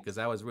huge thing because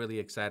I was really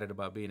excited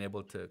about being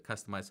able to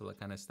customize all that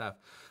kind of stuff.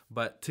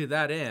 But to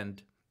that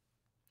end,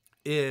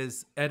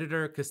 is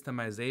editor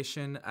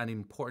customization an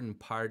important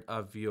part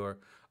of your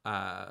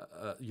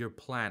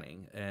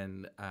planning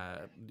and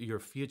your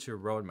future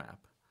roadmap?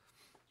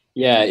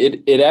 Yeah,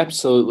 it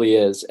absolutely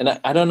is. And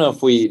I don't know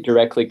if we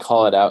directly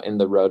call it out in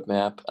the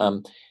roadmap,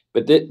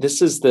 but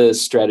this is the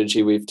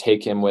strategy we've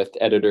taken with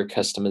editor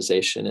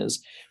customization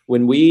is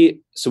when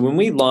we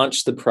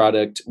launched the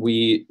product,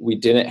 we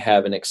didn't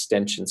have an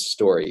extension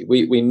story.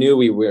 We knew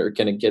we were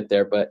going to get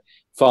there, but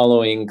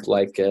following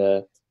like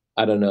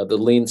I don't know, the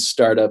lean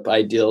startup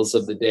ideals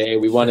of the day,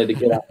 we wanted to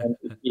get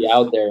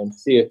out there and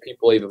see if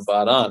people even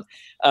bought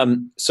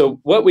on. So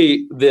what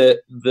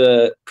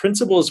the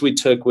principles we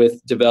took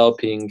with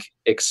developing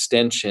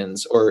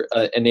extensions or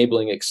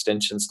enabling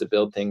extensions to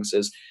build things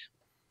is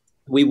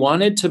we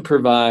wanted to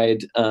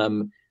provide,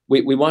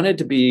 we wanted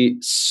to be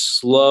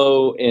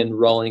slow in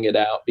rolling it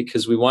out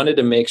because we wanted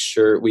to make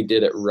sure we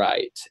did it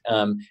right.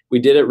 We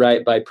did it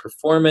right by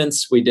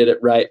performance. We did it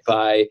right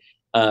by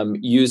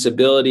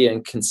usability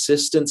and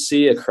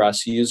consistency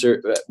across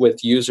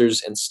with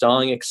users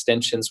installing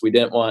extensions. We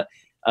didn't want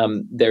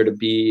there to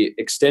be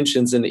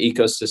extensions in the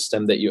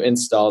ecosystem that you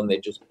install and they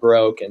just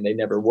broke and they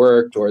never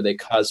worked or they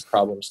caused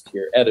problems to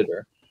your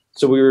editor.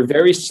 So we were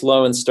very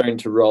slow in starting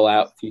to roll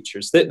out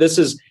features. This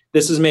is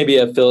this is maybe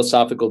a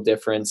philosophical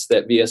difference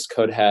that VS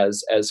Code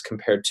has as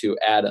compared to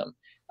Atom.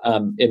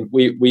 And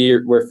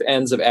we're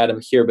fans of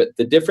Atom here, but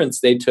the difference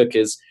they took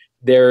is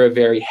they're a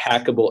very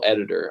hackable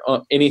editor.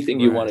 Anything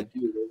you want to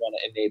do, they want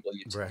to enable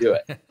you to do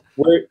it.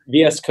 Where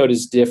VS Code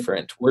is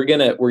different. We're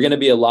gonna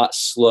be a lot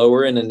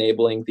slower in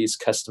enabling these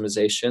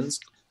customizations.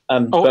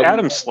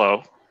 Atom's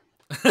slow.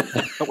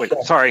 Oh wait,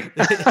 sorry.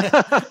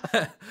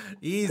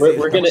 Easy.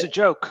 We're That was a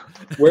joke.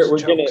 We're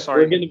gonna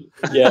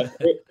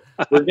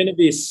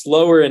be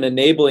slower in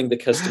enabling the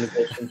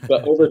customizations,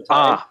 but over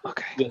time,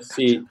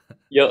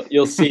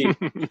 you'll see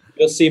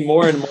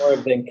more and more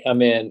of them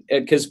come in,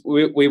 because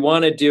we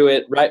want to do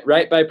it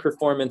right by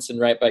performance and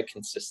right by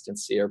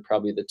consistency are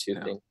probably the two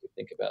things we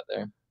think about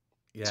there.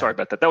 Yeah. Sorry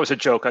about that. That was a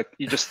joke.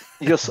 You just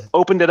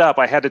opened it up.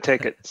 I had to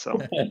take it. So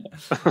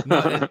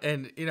no,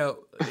 and you know,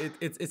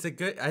 it's a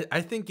good.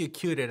 I think you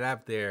queued it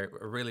up there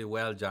really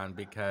well, John,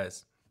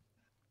 because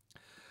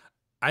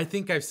I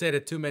think I've said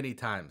it too many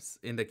times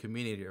in the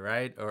community,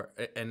 right?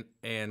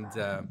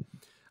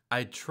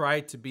 I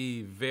try to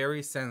be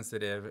very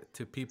sensitive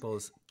to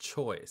people's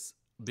choice,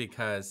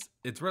 because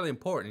it's really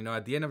important. You know,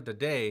 at the end of the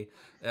day,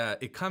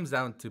 it comes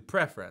down to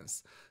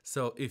preference.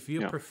 So if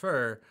you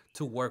prefer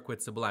to work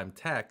with Sublime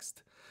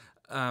Text,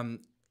 and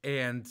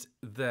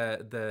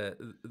the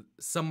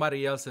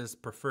somebody else's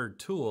preferred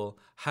tool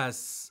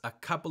has a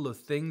couple of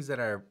things that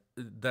are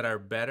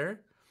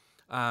better,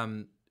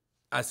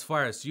 as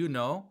far as you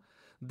know,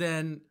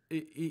 then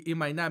it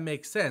might not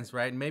make sense,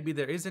 right? Maybe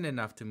there isn't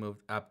enough to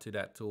move up to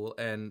that tool,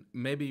 and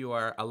maybe you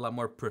are a lot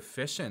more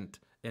proficient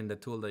in the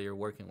tool that you're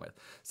working with.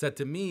 So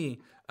to me,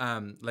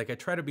 like, I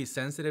try to be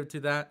sensitive to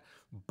that,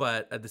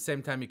 but at the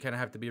same time, you kind of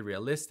have to be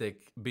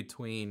realistic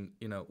between,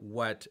 you know,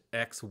 what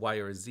X, Y,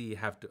 or Z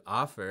have to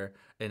offer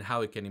and how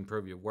it can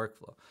improve your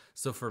workflow.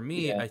 So for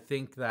me, I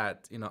think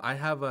that, you know, I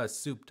have a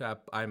souped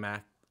up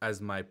iMac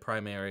as my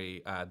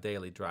primary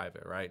daily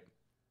driver, right?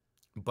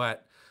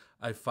 But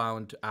I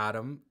found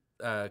Atom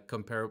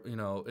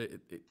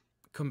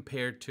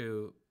compared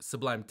to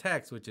Sublime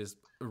Text, which is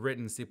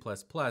written C++,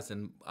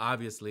 and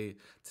obviously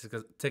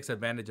takes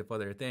advantage of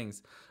other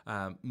things,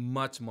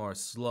 much more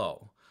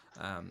slow.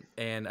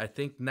 And I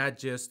think not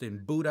just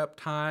in boot up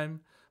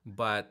time,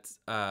 but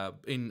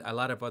in a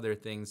lot of other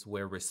things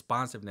where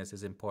responsiveness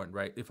is important,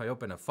 right? If I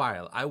open a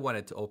file, I want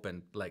it to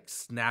open like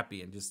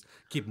snappy and just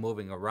keep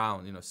moving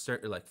around, you know,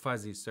 like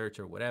fuzzy search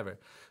or whatever,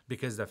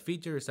 because the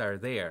features are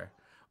there.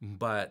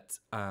 But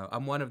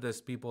I'm one of those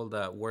people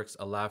that works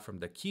a lot from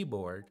the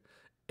keyboard,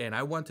 and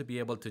I want to be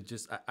able to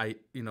just I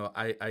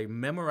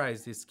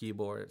memorize these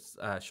keyboards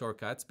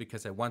shortcuts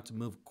because I want to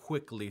move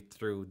quickly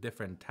through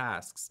different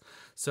tasks.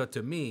 So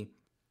to me,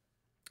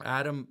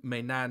 Atom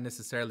may not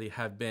necessarily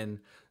have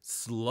been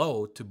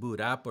slow to boot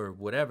up or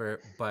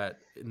whatever, but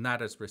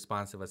not as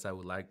responsive as I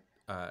would like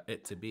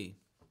it to be.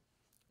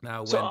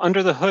 Now, so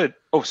under the hood,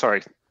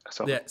 sorry.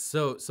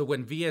 So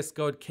when VS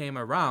Code came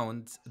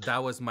around,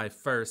 that was my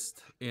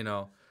first, you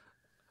know,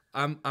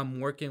 I'm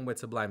working with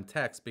Sublime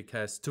Text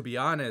because, to be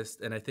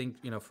honest, and I think,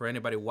 you know, for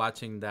anybody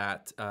watching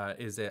that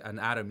is an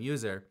Atom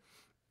user,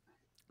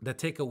 the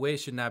takeaway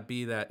should not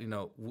be that, you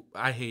know,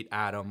 I hate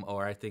Atom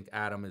or I think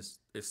Atom is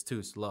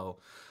too slow.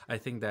 I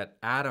think that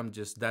Atom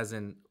just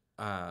doesn't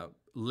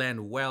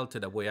lend well to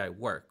the way I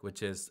work,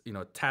 which is, you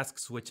know, task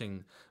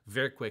switching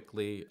very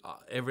quickly,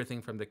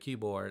 everything from the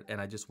keyboard, and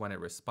I just want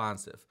it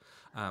responsive.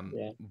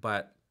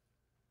 But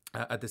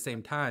at the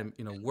same time,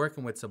 you know,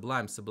 working with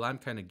Sublime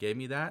kind of gave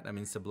me that. I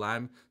mean,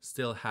 Sublime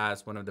still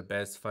has one of the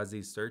best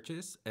fuzzy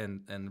searches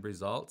and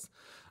results.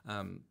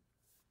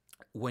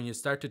 When you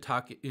start to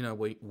talk, you know,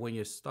 when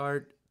you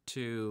start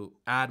to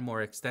add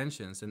more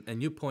extensions,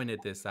 and you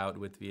pointed this out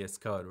with VS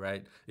Code,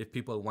 right? If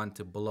people want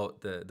to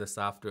bloat the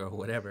software or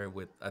whatever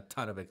with a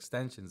ton of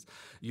extensions,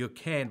 you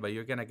can, but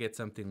you're gonna get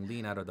something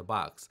lean out of the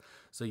box.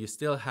 So you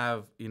still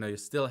have, you know,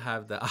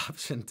 the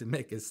option to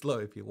make it slow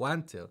if you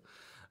want to.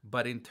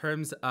 But in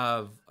terms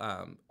of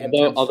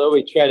although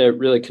we try to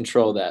really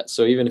control that,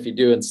 so even if you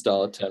do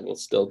install a 10, we'll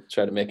still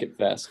try to make it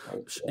fast.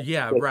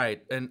 Yeah,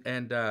 right.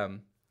 And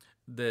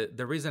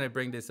the reason I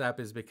bring this up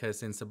is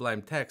because in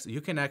Sublime Text,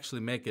 you can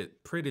actually make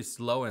it pretty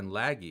slow and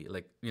laggy.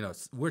 Like, you know,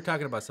 we're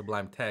talking about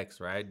Sublime Text,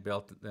 right?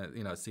 Built,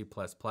 you know, C++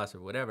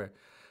 or whatever,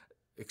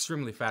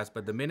 extremely fast.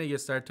 But the minute you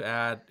start to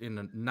add, you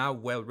know, now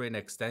well-written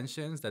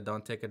extensions that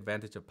don't take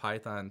advantage of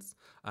Python's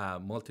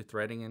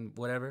multi-threading and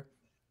whatever,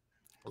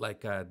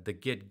 like the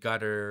git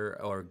gutter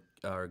or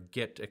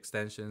git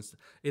extensions,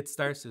 it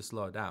starts to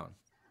slow down.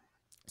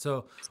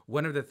 So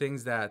one of the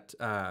things that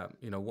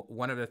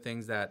one of the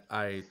things that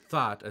I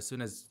thought as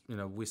soon as, you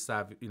know,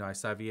 I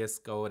saw VS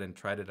Code and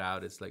tried it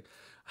out, is like,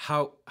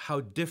 how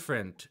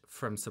different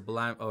from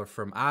Sublime or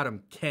from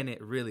Atom can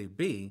it really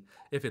be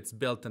if it's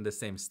built on the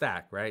same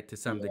stack, right? To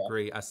some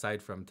degree,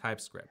 aside from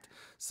TypeScript.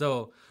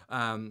 So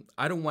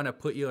I don't want to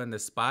put you on the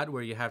spot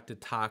where you have to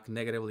talk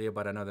negatively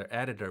about another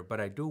editor, but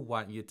I do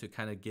want you to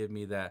kind of give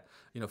me that,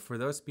 you know, for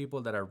those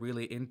people that are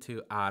really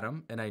into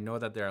Atom, and I know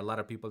that there are a lot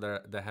of people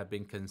that have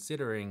been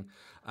considering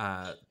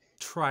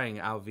trying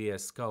out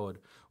VS Code,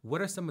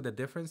 what are some of the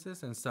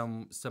differences and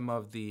some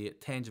of the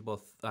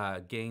tangible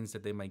gains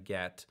that they might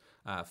get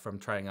from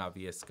trying out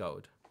VS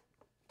Code?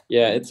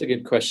 Yeah, it's a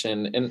good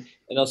question. And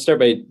I'll start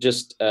by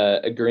just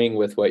agreeing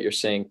with what you're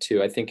saying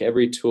too. I think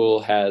every tool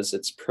has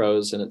its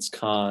pros and its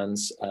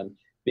cons.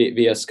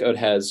 VS Code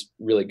has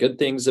really good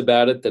things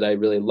about it that I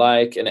really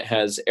like, and it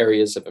has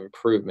areas of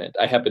improvement.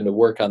 I happen to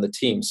work on the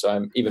team, so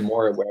I'm even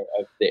more aware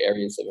of the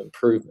areas of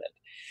improvement.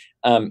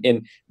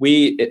 And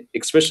we,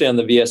 especially on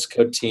the VS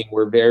Code team,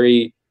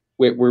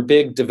 we're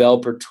big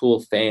developer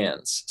tool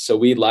fans. So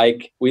we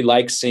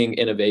like seeing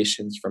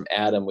innovations from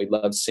Atom. We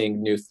love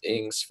seeing new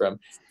things from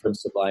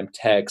Sublime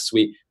Text.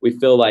 We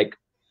feel like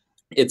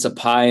it's a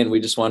pie, and we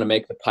just want to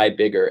make the pie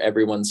bigger.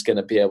 Everyone's going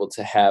to be able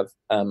to have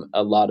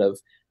a lot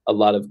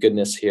of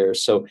goodness here.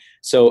 So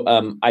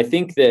I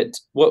think that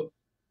what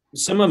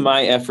some of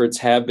my efforts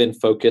have been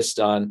focused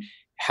on,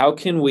 how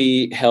can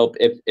we help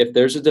if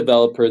there's a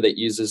developer that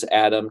uses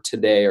Atom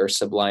today or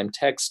Sublime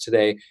Text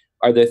today,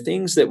 are there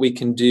things that we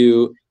can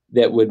do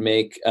that would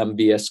make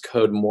VS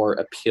Code more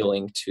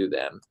appealing to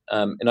them?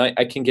 And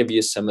I can give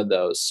you some of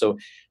those.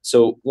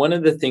 So one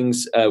of the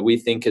things we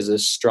think is a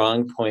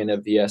strong point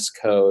of VS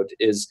Code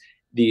is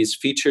these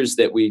features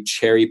that we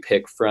cherry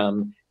pick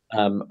from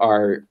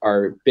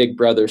our big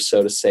brother,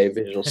 so to say,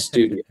 Visual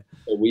Studio.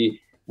 So we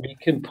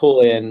can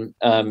pull in,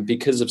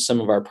 because of some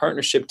of our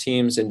partnership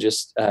teams and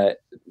just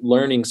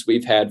learnings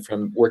we've had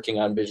from working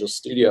on Visual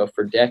Studio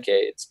for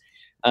decades,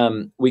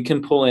 we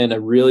can pull in a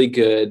really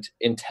good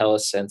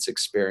IntelliSense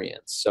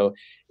experience. So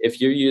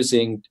if you're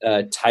using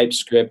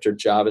TypeScript or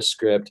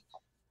JavaScript,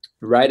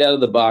 right out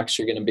of the box,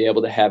 you're going to be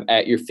able to have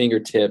at your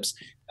fingertips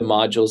the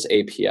modules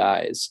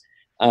APIs.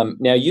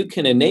 Now you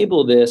can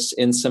enable this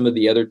in some of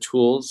the other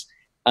tools,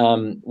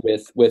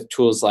 with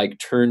tools like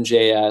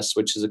Turn.js,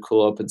 which is a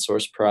cool open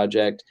source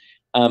project.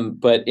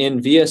 But in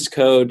VS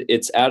Code,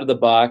 it's out of the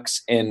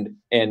box, and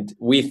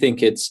we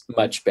think it's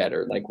much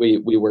better. Like we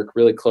work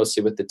really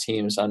closely with the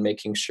teams on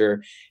making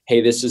sure, hey,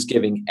 this is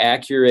giving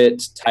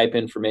accurate type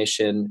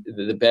information,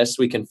 the best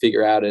we can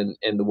figure out in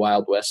the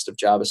Wild West of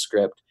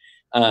JavaScript.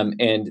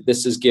 And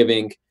this is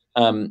giving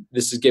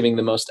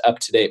the most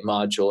up-to-date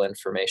module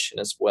information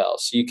as well.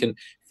 So you can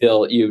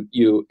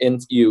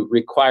you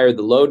require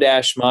the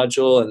Lodash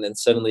module, and then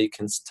suddenly you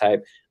can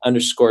type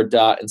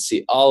 _dot and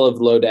see all of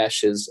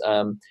Lodash's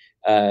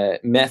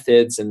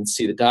methods and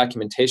see the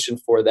documentation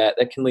for that.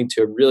 That can lead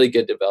to a really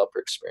good developer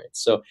experience.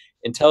 So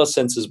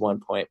IntelliSense is one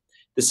point.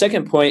 The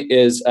second point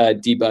is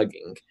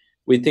debugging.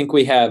 We think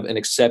we have an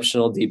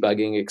exceptional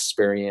debugging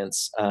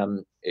experience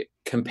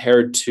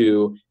compared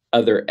to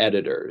other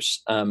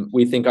editors.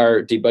 We think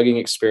our debugging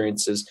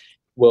experiences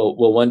will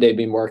one day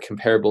be more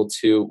comparable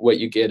to what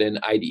you get in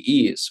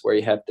IDEs, where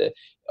you have to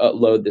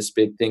load this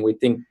big thing. We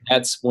think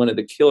that's one of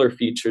the killer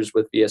features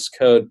with VS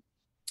Code.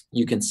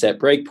 You can set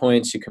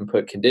breakpoints, you can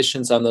put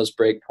conditions on those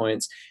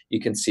breakpoints, you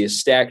can see a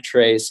stack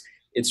trace.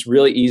 It's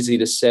really easy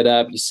to set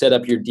up. You set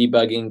up your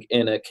debugging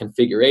in a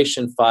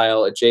configuration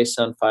file, a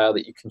JSON file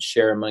that you can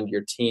share among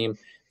your team,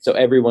 so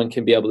everyone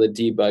can be able to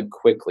debug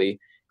quickly,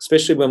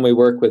 especially when we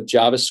work with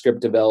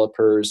JavaScript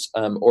developers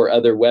or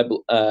other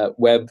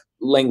web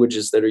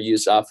languages that are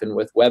used often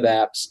with web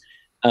apps.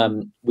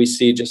 We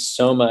see just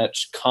so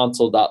much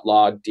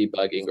console.log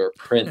debugging or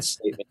print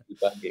statement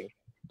debugging.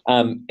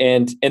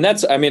 And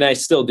that's, I mean, I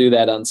still do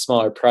that on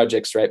smaller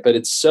projects, right? But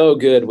it's so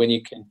good when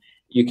you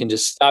can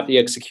just stop the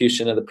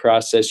execution of the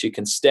process. You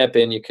can step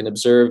in, you can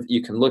observe,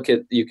 you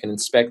can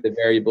inspect the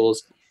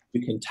variables,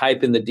 you can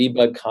type in the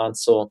debug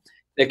console.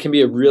 That can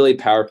be a really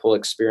powerful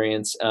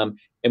experience.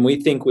 And we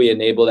think we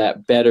enable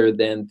that better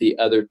than the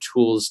other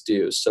tools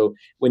do. So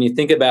when you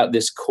think about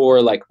this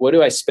core, like, what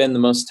do I spend the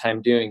most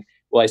time doing?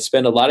 Well, I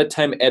spend a lot of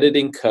time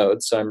editing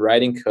code. So I'm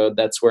writing code.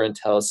 That's where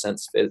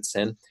IntelliSense fits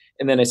in.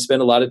 And then I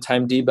spend a lot of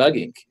time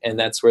debugging, and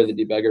that's where the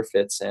debugger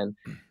fits in.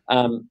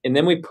 And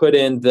then we put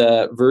in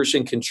the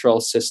version control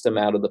system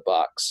out of the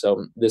box.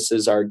 So this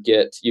is our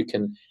Git. You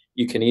can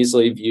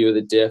easily view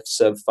the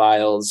diffs of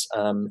files,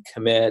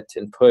 commit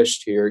and push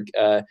to your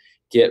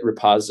Git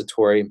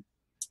repository.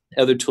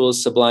 Other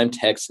tools, Sublime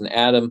Text and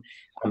Atom,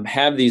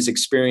 have these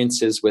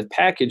experiences with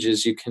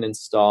packages you can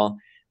install.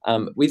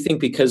 We think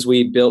because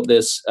we built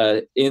this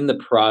in the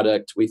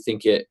product, we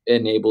think it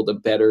enabled a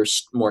better,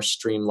 more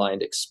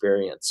streamlined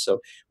experience. So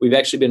we've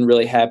actually been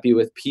really happy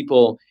with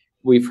people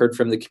we've heard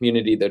from the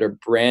community that are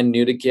brand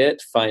new to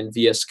Git, find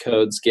VS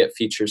Code's Git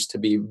features to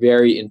be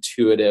very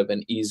intuitive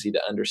and easy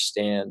to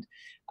understand.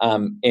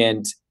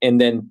 And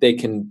then they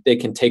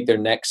can take their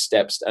next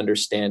steps to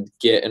understand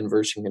Git and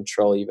version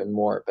control even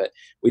more. But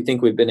we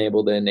think we've been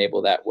able to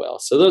enable that well.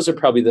 So those are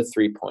probably the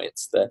 3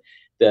 points: the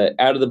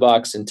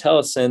out-of-the-box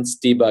IntelliSense,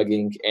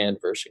 debugging, and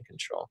version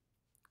control.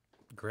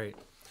 Great.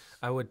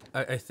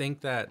 I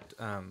think that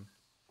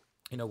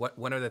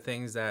one of the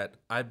things that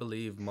I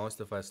believe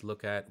most of us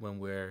look at when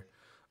we're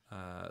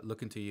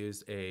looking to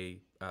use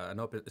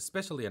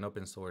especially an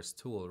open source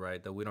tool,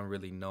 right? That we don't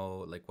really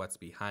know like what's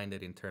behind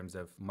it in terms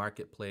of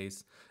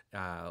marketplace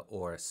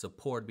or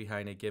support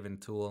behind a given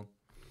tool.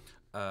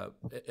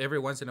 every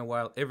once in a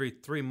while, every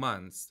 3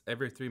 months, I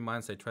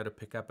try to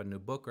pick up a new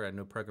book or a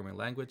new programming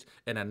language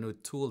and a new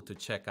tool to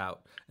check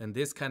out. And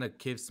this kind of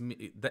keeps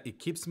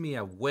me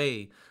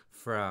away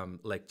from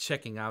like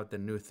checking out the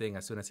new thing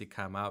as soon as it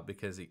come out,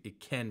 because it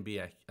can be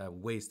a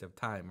waste of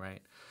time,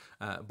 right?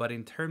 But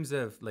in terms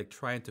of like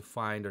trying to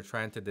find or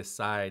trying to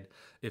decide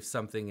if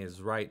something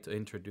is right to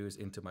introduce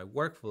into my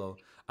workflow,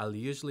 I'll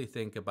usually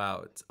think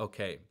about,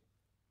 okay,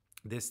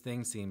 this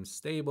thing seems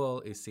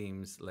stable. It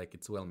seems like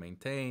it's well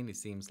maintained. It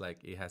seems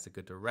like it has a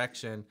good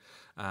direction.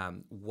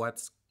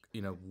 What's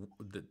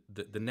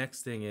the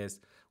next thing is,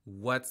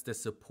 what's the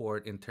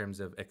support in terms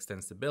of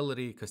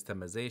extensibility,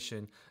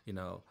 customization,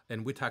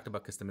 and we talked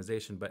about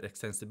customization, but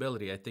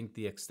extensibility, I think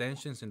the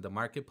extensions in the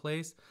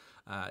marketplace,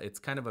 it's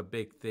kind of a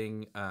big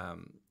thing.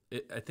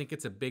 I think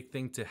it's a big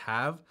thing to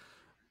have,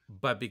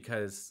 but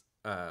because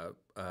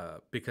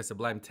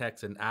Sublime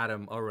Text and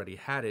Atom already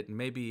had it,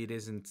 maybe it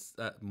isn't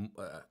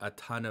a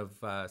ton of,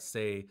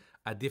 say,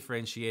 a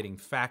differentiating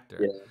factor.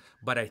 Yeah.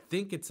 But I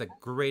think it's a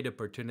great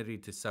opportunity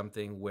to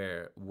something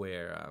where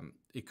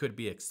it could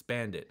be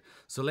expanded.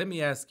 So let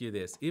me ask you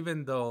this: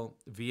 even though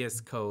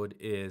VS Code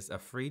is a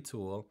free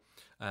tool,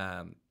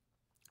 and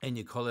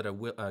you call it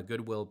a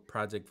goodwill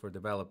project for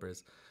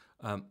developers,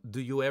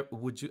 would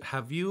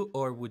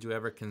you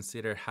ever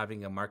consider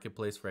having a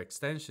marketplace for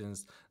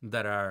extensions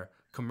that are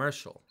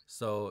commercial?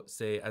 So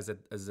say as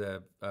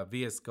a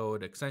VS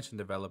Code extension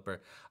developer,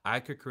 I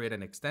could create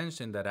an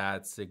extension that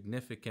adds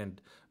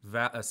significant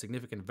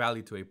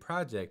value to a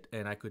project,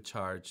 and I could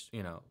charge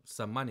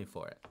some money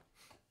for it.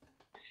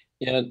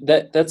 Yeah,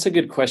 that's a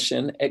good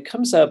question. It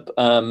comes up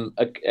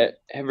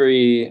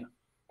every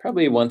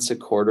probably once a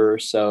quarter or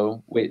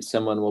so.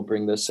 Someone will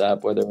bring this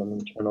up, whether an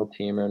internal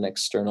team or an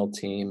external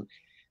team,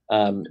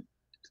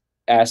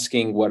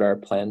 asking what our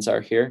plans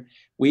are here.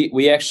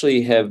 We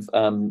actually have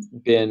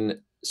been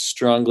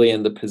strongly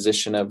in the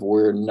position of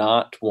we're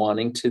not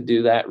wanting to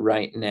do that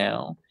right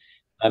now.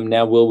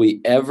 Now, will we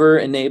ever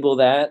enable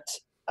that?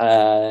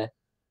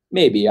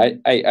 Maybe.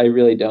 I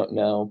really don't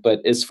know.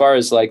 But as far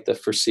as like the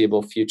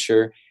foreseeable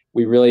future,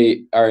 we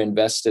really are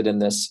invested in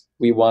this.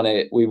 We want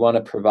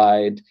to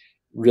provide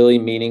really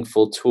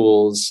meaningful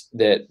tools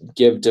that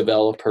give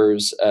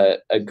developers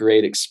a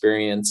great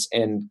experience,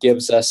 and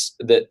gives us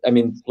that. I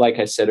mean, like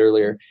I said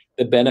earlier,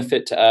 the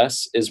benefit to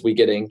us is we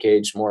get to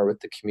engage more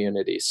with the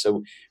community.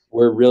 So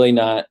we're really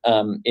not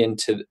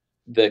into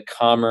the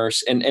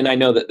commerce. And I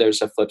know that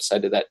there's a flip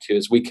side to that too,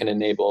 is we can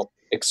enable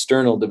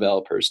external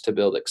developers to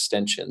build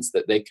extensions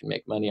that they can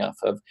make money off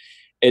of.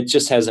 It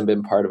just hasn't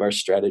been part of our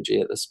strategy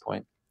at this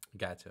point.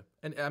 Gotcha.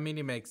 And I mean,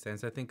 it makes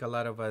sense. I think a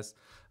lot of us,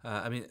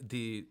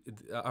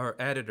 our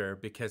editor,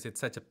 because it's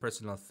such a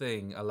personal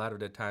thing, a lot of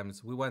the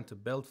times we want to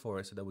build for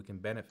it so that we can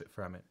benefit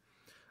from it.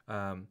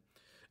 And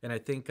I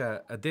think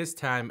at this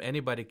time,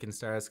 anybody can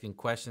start asking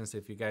questions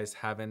if you guys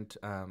haven't,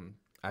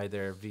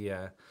 either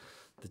via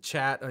the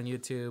chat on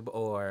YouTube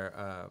or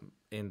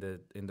in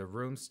the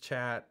rooms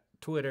chat,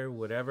 Twitter,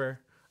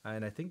 whatever.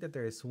 And I think that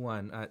there is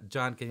one.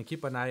 John, can you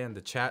keep an eye on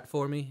the chat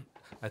for me?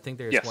 I think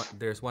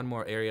there's one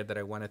more area that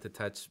I wanted to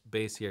touch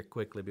base here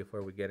quickly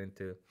before we get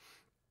into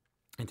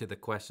the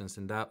questions,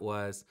 and that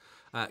was,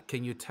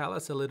 can you tell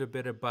us a little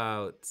bit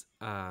about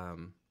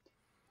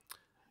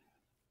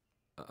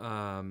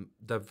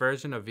the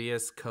version of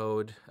VS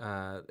Code?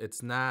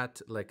 It's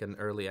not like an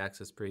early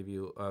access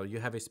preview. You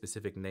have a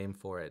specific name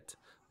for it.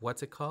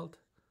 What's it called?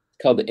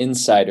 It's called the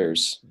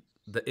Insiders.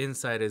 The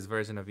Insiders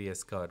version of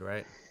VS Code,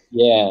 right?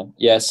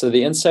 Yeah. So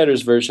the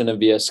Insiders version of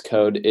VS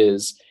Code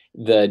is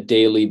the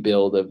daily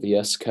build of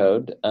VS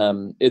Code.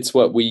 It's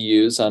what we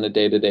use on a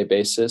day-to-day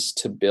basis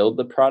to build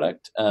the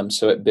product.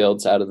 So it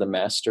builds out of the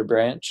master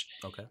branch.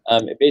 Okay.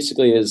 It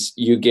basically is,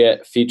 you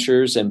get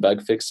features and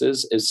bug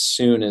fixes as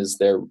soon as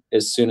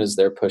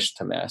they're pushed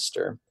to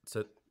master.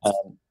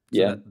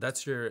 Yeah,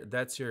 that's your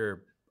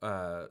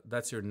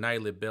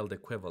nightly build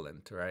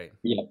equivalent, right?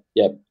 Yep.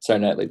 It's our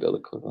nightly build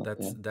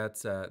equivalent.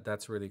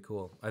 That's really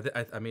cool.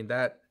 I mean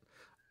that.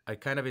 I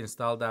kind of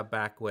installed that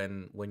back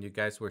when you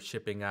guys were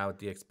shipping out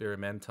the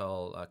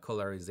experimental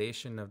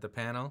colorization of the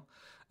panel.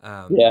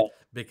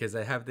 Because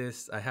I have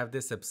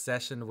this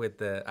obsession with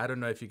the, I don't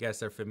know if you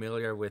guys are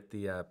familiar with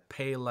the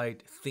pale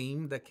light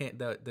theme that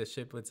the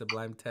ship with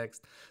Sublime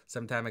Text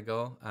some time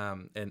ago.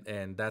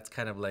 And that's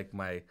kind of like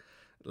my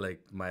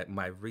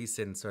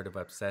recent sort of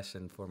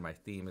obsession for my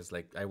theme, is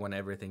like I want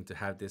everything to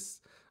have this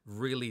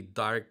really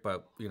dark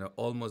but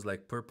almost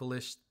like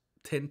purplish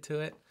tint to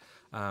it.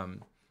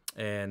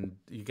 And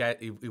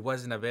it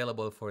wasn't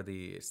available for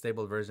the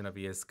stable version of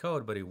VS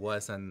Code, but it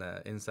was on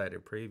the Insider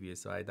preview,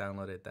 so I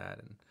downloaded that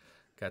and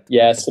got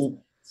to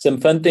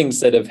some fun things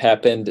that have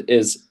happened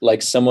is,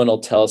 like, someone will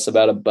tell us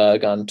about a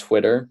bug on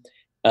Twitter,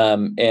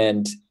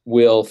 and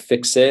we'll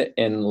fix it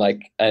in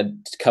like a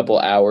couple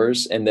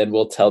hours, and then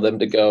we'll tell them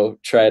to go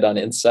try it on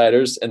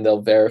Insiders, and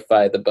they'll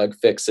verify the bug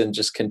fix and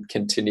just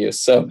continue.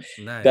 So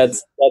nice.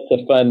 That's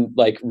a fun,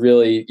 like,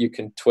 really, you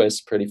can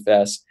twist pretty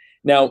fast.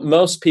 Now,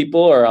 most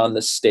people are on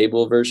the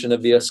stable version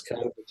of VS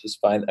Code, which is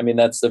fine. I mean,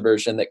 that's the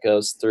version that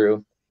goes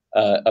through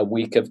a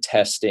week of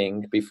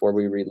testing before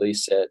we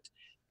release it,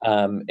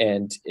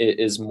 and it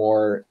is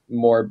more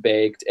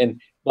baked.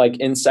 And like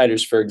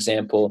Insiders, for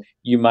example,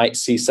 you might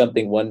see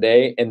something one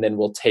day and then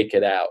we'll take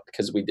it out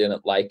because we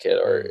didn't like it,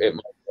 or it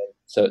might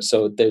be.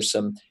 So there's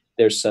some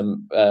just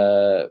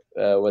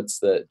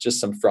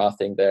some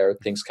frothing there,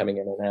 things coming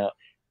in and out.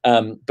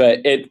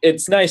 But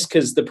it's nice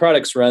because the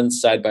products run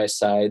side by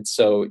side,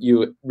 so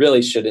you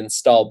really should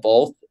install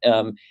both.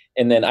 And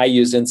then I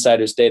use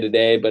Insiders day to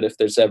day, but if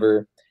there's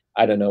ever,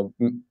 I don't know,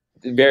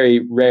 very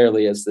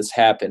rarely has this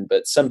happened,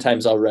 but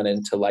sometimes I'll run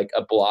into like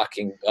a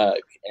blocking bug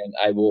and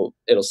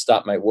it'll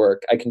stop my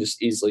work. I can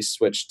just easily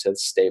switch to the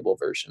stable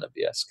version of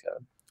VS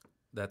Code.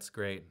 That's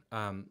great.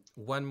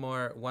 One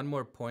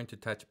more point to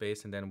touch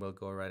base, and then we'll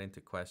go right into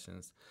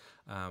questions.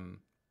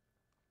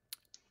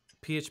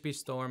 PHP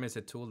Storm is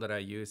a tool that I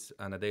use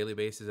on a daily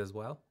basis as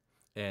well,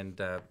 and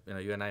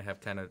you and I have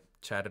kind of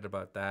chatted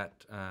about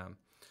that.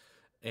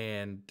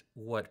 And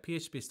what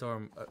PHP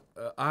Storm,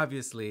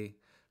 obviously,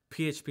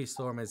 PHP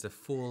Storm is a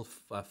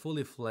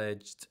fully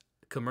fledged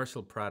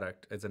commercial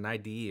product as an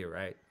IDE,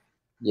 right?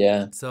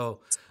 Yeah.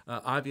 So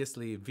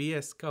obviously,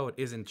 VS Code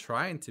isn't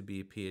trying to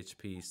be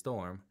PHP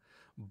Storm,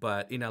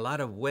 but in a lot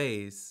of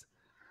ways,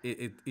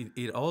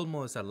 it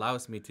almost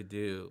allows me to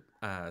do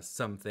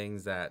some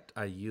things that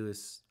I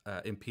use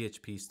in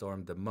PHP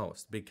Storm the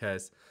most,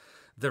 because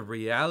the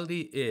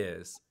reality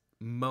is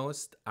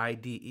most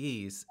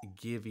IDEs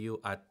give you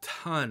a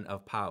ton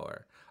of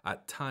power, a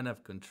ton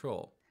of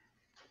control,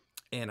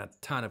 and a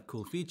ton of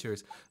cool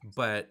features,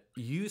 but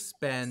you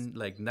spend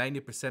like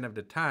 90% of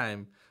the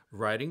time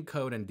writing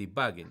code and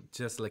debugging,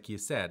 just like you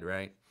said,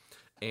 right?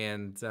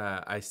 And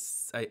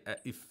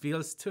it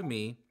feels to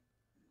me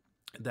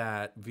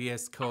that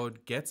VS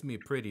Code gets me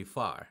pretty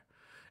far.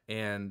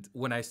 And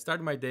when I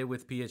start my day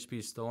with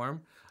PHP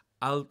Storm,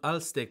 I'll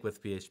stick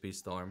with PHP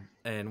Storm.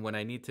 And when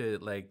I need to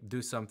like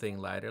do something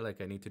lighter,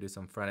 like I need to do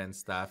some front end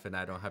stuff and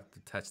I don't have to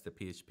touch the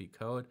PHP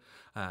code,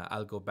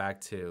 I'll go back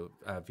to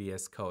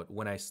VS Code.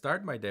 When I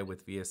start my day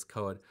with VS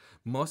Code,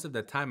 most of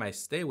the time I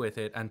stay with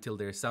it until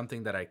there's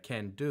something that I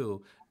can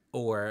do,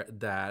 or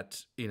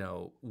that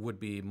would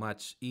be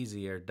much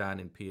easier done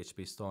in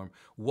PHP Storm.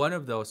 One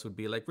of those would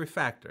be like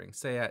refactoring.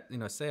 Say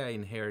I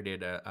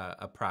inherited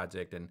a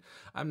project and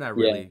I'm not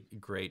really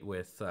great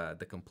with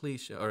the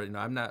completion, or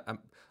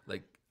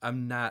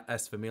I'm not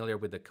as familiar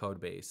with the code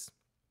base.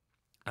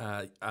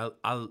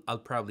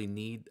 I'll probably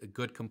need a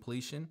good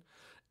completion.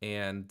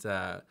 And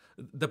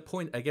the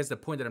point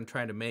that I'm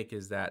trying to make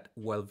is that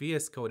while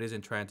VS Code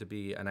isn't trying to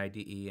be an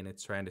IDE and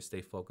it's trying to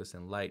stay focused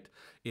and light,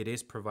 it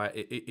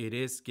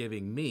is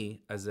giving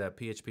me as a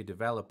PHP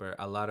developer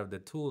a lot of the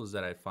tools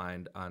that I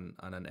find on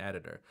an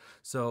editor.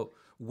 So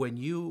when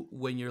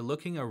you're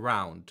looking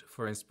around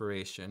for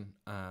inspiration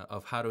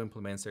of how to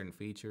implement certain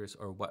features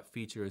or what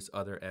features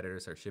other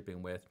editors are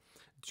shipping with,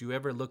 do you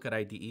ever look at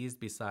IDEs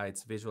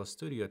besides Visual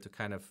Studio to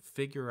kind of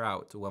figure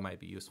out what might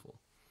be useful?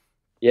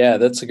 Yeah,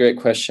 that's a great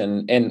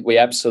question. And we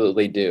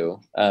absolutely do.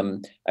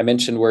 I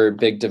mentioned we're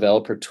big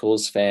developer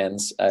tools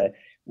fans.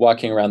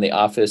 Walking around the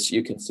office,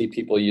 you can see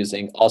people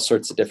using all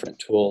sorts of different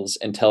tools.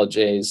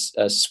 IntelliJ's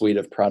suite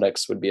of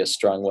products would be a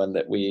strong one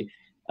that we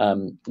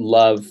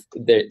love.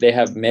 They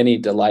have many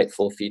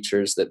delightful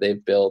features that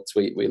they've built.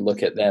 We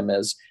look at them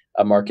as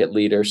a market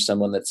leader,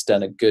 someone that's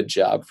done a good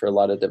job for a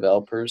lot of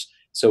developers.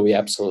 So we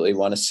absolutely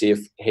want to see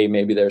if, hey,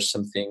 maybe there's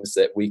some things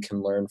that we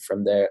can learn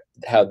from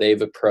how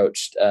they've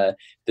approached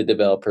the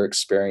developer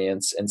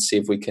experience, and see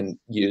if we can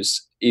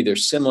use either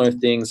similar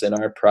things in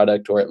our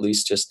product, or at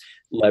least just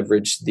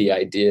leverage the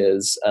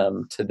ideas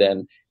to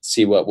then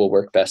see what will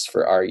work best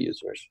for our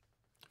users.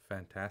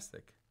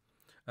 Fantastic.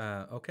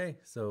 Okay,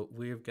 so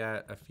we've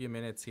got a few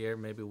minutes here.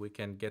 Maybe we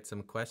can get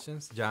some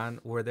questions. John,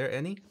 were there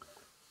any?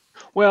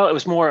 Well, it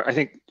was more, I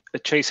think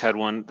Chase had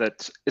one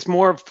it's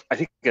more of, I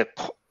think, a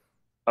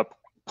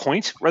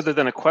point rather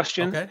than a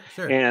question. Okay,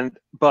 sure.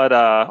 So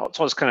I'll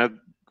just kind of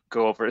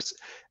go over it.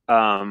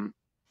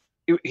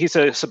 He's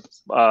a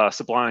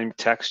Sublime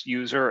Text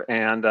user,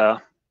 and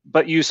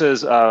but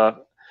uses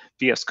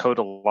VS Code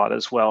a lot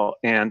as well.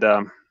 And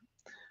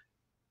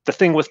the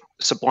thing with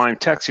Sublime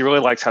Text, he really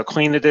likes how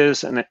clean it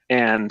is, and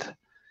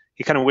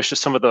he kind of wishes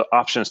some of the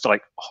options to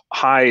like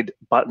hide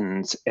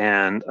buttons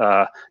and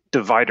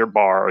divider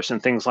bars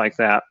and things like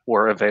that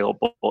were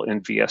available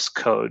in VS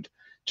Code,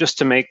 just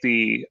to make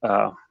the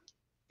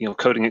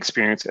coding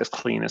experience as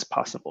clean as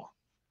possible.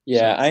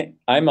 Yeah,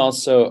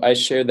 I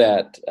share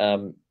that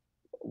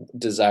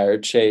desire,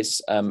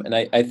 Chase, and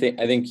I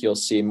think you'll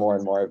see more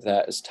and more of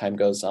that as time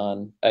goes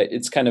on.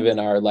 It's kind of in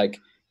our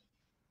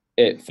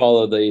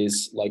follow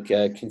these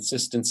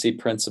consistency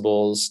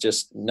principles,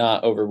 just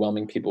not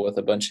overwhelming people with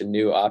a bunch of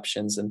new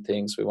options and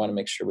things. We want to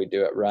make sure we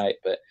do it right,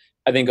 but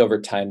I think over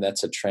time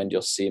that's a trend.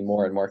 You'll see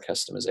more and more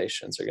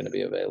customizations are going to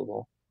be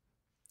available.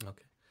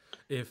 Okay.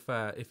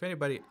 If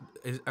anybody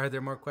are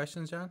there more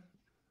questions, John?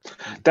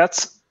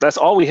 That's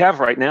all we have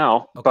right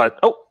now. Okay.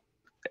 But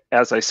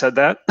as I said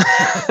that,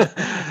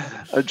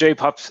 Jay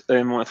pops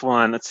in with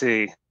one. Let's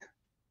see.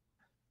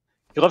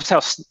 He loves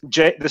how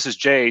Jay. This is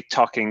Jay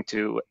talking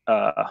to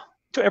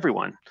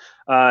everyone.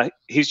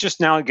 He's just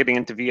now getting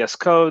into VS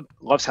Code.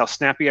 Loves how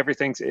snappy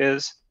everything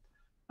is.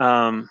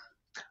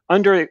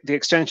 Under the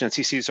extensions,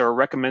 he sees our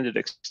recommended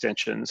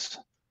extensions,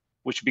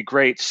 which would be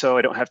great. So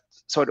I don't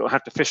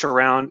have to fish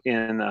around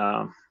in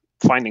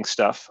finding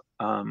stuff.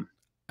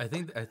 I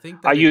think that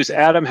I use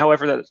Atom.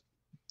 However, that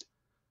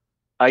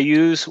I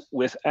use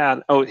with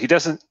Atom. Oh, he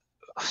doesn't.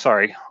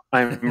 Sorry,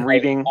 I'm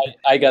reading.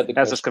 I got the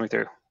as it's coming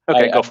through.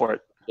 Okay, go for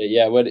it.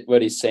 Yeah,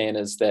 what he's saying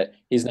is that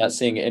he's not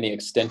seeing any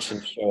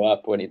extensions show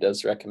up when he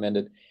does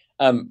recommended.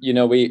 You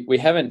know, we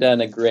haven't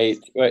done a great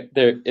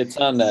there. It's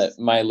on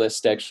my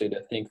list actually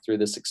to think through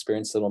this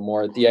experience a little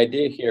more. The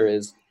idea here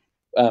is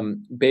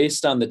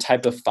based on the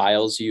type of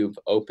files you've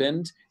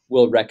opened,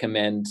 we'll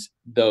recommend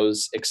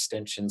those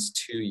extensions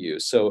to you.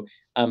 So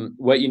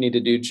what you need to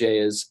do, Jay,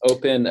 is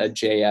open a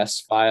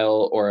JS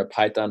file or a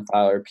Python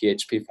file or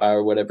PHP file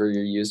or whatever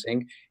you're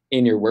using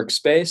in your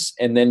workspace,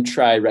 and then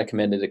try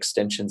recommended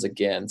extensions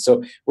again.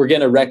 So we're going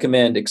to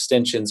recommend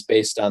extensions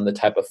based on the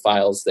type of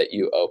files that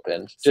you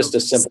opened. Just a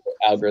simple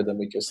algorithm.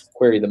 We just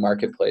query the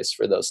marketplace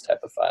for those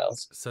type of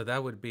files. So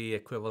that would be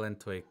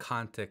equivalent to a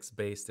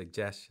context-based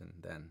suggestion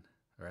then,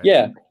 right?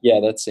 Yeah,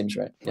 that seems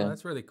right. Yeah,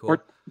 that's really cool.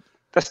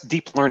 That's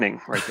deep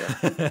learning right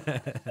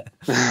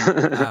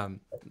there.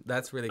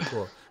 That's really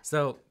cool.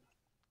 So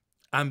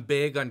I'm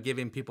big on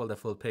giving people the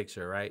full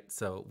picture, right?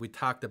 So we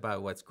talked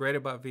about what's great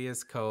about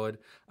VS Code,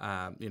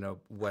 you know,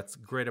 what's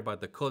great about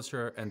the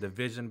culture and the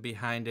vision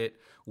behind it.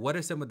 What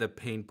are some of the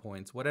pain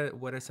points? What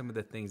are some of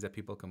the things that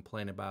people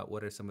complain about?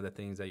 What are some of the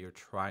things that you're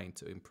trying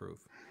to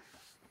improve?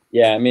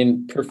 Yeah, I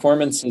mean,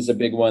 performance is a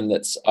big one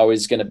that's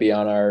always going to be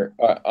on our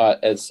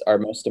as our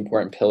most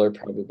important pillar,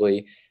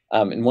 probably.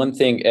 And one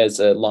thing as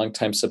a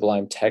longtime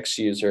Sublime Text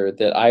user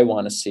that I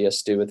want to see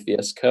us do with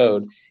VS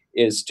Code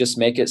is just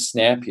make it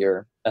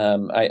snappier.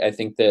 I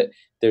think that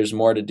there's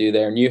more to do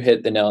there. And you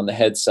hit the nail on the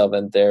head,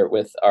 Selvin, there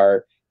with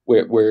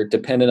we're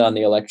dependent on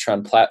the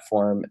Electron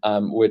platform,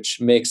 which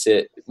makes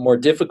it more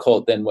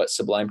difficult than what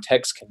Sublime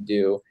Text can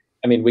do.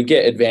 I mean, we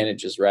get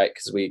advantages, right?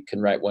 Because we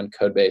can write one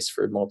code base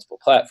for multiple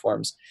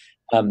platforms.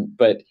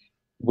 But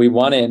we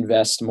want to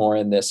invest more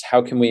in this.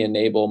 How can we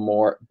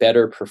enable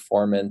better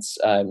performance,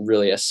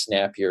 really a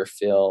snappier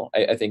feel?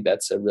 I think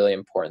that's a really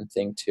important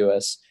thing to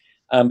us.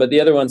 But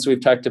the other ones we've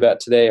talked about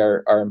today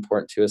are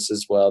important to us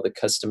as well. The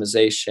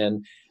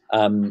customization.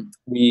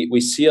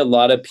 We see a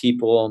lot of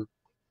people.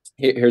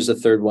 Here's a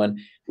third one.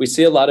 We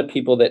see a lot of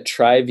people that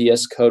try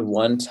VS Code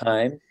one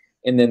time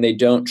and then they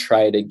don't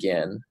try it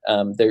again.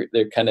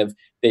 They're kind of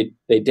they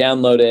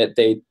download it,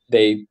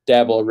 they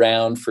dabble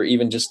around for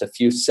even just a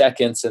few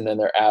seconds, and then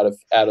they're out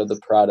of the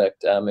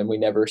product, and we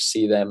never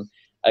see them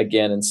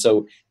again. And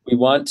so we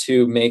want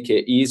to make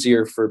it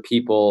easier for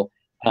people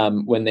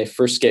when they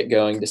first get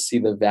going to see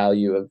the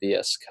value of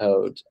VS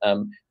Code.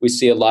 We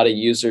see a lot of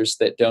users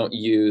that don't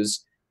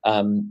use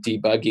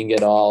debugging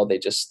at all. They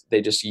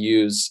just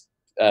use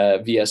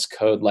VS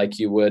Code like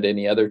you would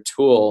any other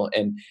tool,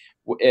 and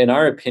in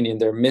our opinion,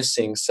 they're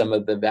missing some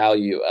of the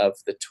value of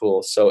the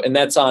tool. So, and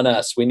that's on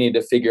us. We need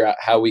to figure out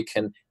how we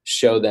can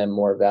show them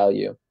more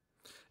value.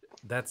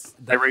 That's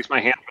I raised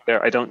my hand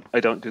there. I don't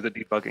do the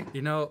debugging.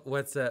 You know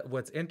what's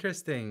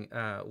interesting?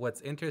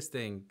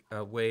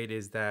 Wade,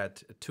 is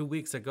that 2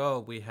 weeks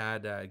ago we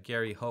had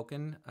Gary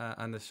Hogan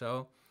on the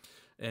show,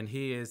 and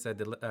he is a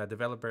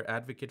developer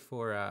advocate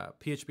for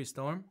PHP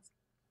Storm.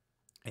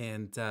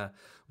 And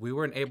we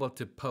weren't able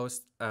to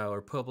post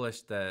or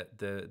publish the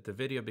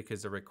video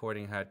because the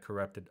recording had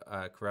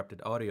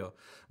corrupted audio.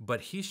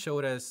 But he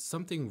showed us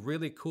something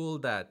really cool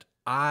that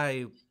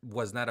I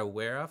was not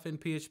aware of in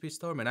PHP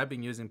Storm, and I've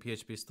been using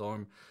PHP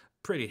Storm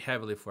pretty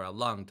heavily for a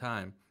long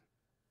time.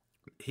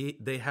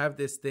 They have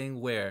this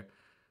thing where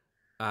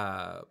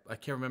I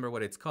can't remember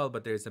what it's called,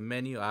 but there's a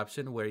menu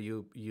option where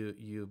you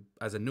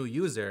as a new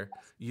user,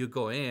 you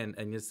go in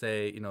and you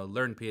say,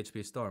 learn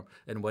PHP Storm.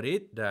 And what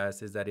it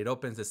does is that it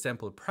opens a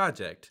sample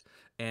project,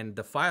 and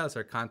the files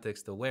are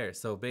context aware.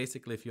 So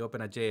basically, if you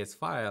open a JS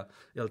file,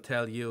 it'll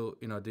tell you,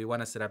 do you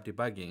want to set up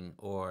debugging,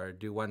 or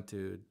do you want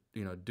to,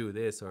 do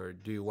this, or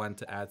do you want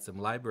to add some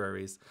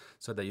libraries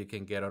so that you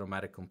can get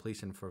automatic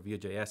completion for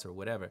Vue.js or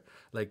whatever.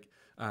 Like,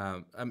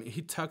 I mean,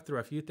 he talked through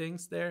a few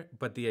things there,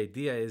 but the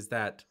idea is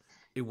that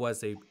it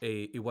was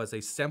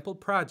a sample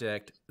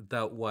project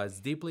that was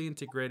deeply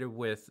integrated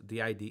with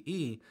the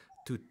IDE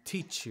to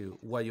teach you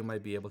what you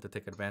might be able to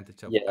take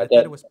advantage of. I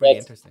thought it was pretty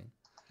interesting.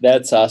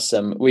 That's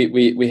awesome.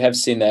 We have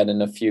seen that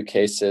in a few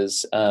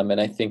cases, and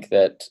I think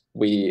that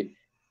we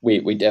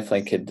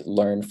definitely could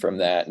learn from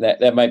that.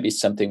 That might be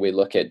something we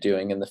look at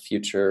doing in the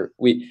future.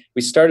 We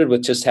started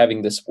with just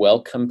having this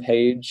welcome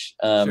page,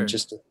 Sure.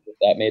 just to see if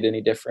that made any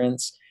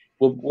difference.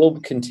 We'll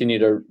continue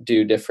to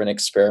do different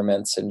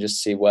experiments and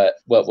just see what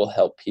will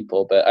help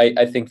people. But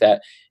I think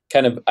that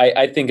kind of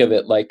I think of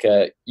it like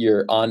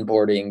your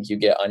onboarding you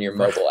get on your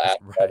mobile app.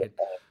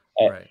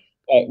 Right.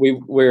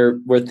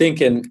 We're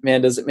thinking,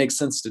 man, does it make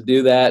sense to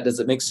do that? Does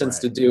it make sense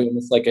to do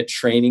almost like a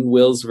training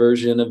wheels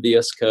version of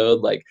VS Code?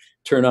 Like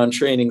turn on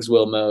trainings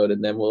wheel mode,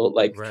 and then we'll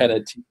like Right. kind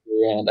of teach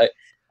you around.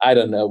 I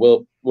don't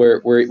know.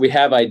 We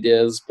have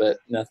ideas, but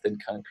nothing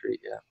concrete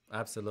yet.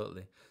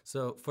 Absolutely.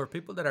 So, for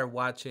people that are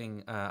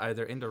watching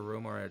either in the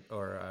room or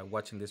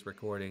watching this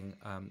recording,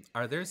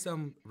 are there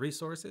some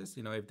resources?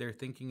 You know, if they're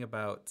thinking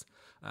about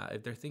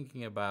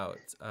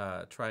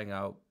trying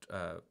out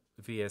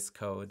VS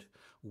Code,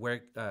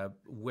 where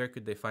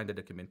could they find the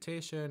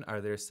documentation?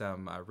 Are there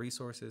some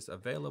resources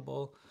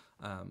available?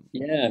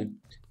 Yeah.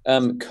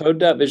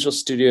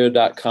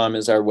 Code.visualstudio.com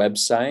is our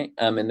website.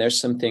 And there's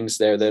some things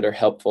there that are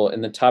helpful.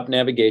 In the top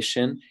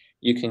navigation,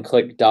 you can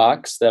click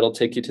Docs. That'll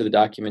take you to the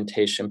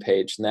documentation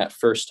page. And that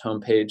first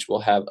homepage will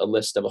have a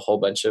list of a whole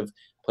bunch of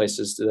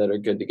places that are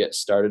good to get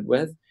started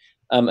with.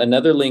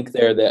 Another link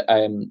there that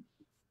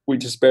we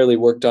just barely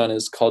worked on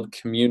is called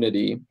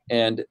Community.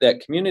 And that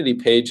community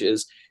page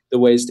is the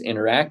ways to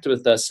interact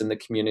with us in the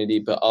community,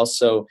 but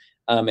also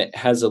it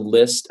has a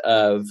list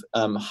of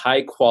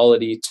high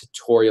quality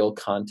tutorial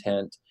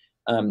content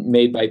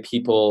made by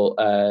people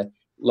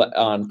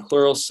on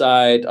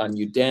Pluralsight, on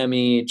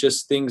Udemy,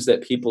 just things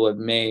that people have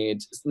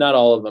made. Not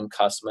all of them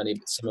cost money,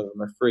 but some of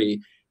them are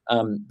free.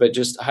 But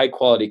just high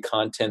quality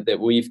content that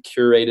we've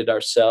curated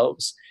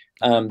ourselves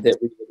that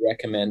we would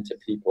recommend to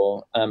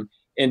people.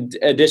 In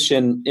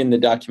addition, in the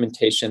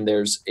documentation,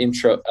 there's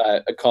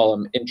a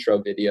column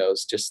intro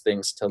videos, just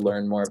things to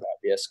learn more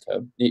about VS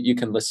Code. You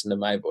can listen to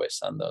my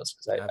voice on those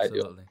because I do.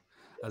 Absolutely.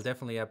 I'll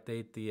definitely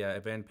update the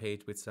event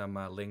page with some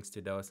links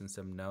to those and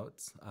some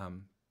notes.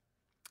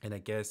 And I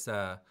guess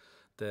the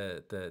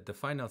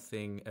final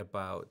thing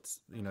about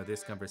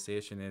this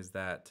conversation is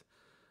that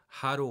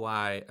how do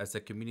I, as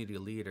a community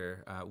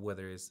leader,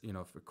 whether it's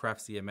for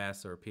Craft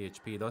CMS or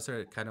PHP, those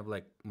are kind of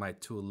like my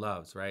two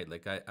loves, right?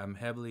 Like I'm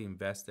heavily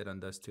invested on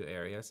those two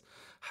areas.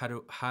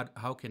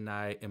 How can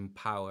I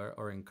empower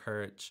or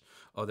encourage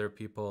other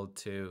people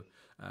to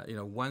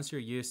once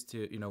you're used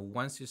to,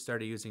 once you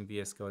started using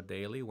VS Code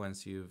daily,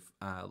 once you've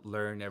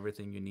learned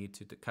everything you need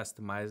to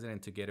customize it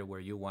and to get it where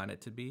you want it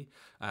to be,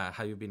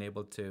 how you've been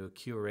able to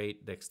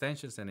curate the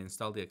extensions and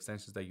install the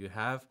extensions that you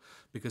have.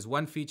 Because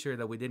one feature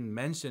that we didn't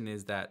mention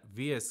is that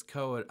VS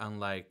Code,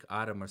 unlike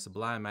Atom or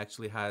Sublime,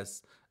 actually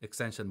has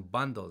extension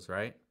bundles,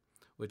 right?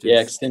 Which is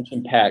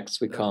extension packs,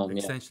 we call them.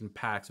 Extension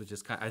packs, which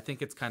is I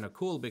think it's kind of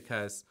cool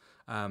because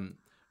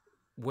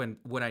when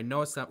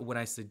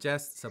I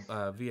suggest some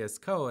VS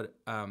Code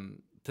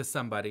to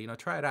somebody,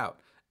 try it out.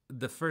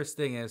 The first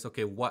thing is,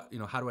 okay,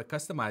 how do I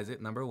customize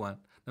it? Number one.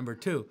 Number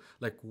two,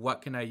 like,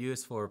 what can I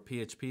use for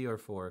PHP or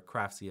for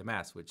Craft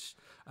CMS? Which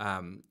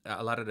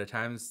a lot of the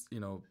times,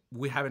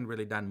 we haven't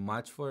really done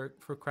much for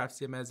Craft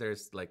CMS.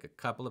 There's like a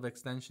couple of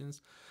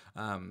extensions,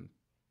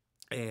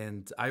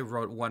 and I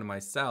wrote one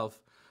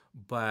myself.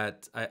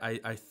 But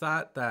I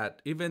thought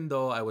that even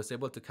though I was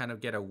able to kind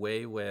of get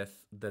away with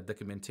the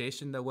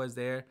documentation that was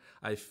there,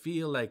 I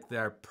feel like there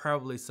are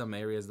probably some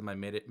areas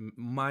that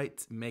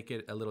might make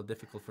it a little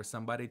difficult for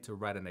somebody to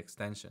write an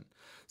extension.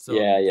 So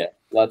yeah,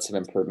 lots of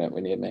improvement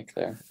we need to make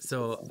there.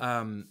 So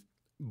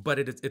but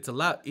it's a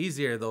lot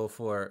easier though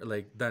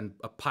than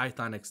a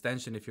Python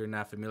extension if you're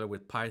not familiar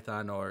with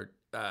Python, or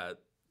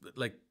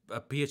like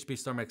a PHP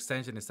Storm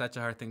extension is such a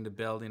hard thing to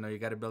build. You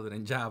got to build it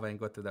in Java and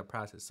go through that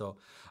process. So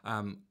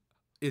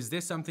is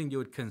this something you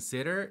would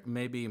consider,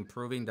 maybe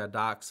improving the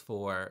docs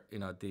for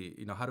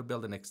how to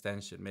build an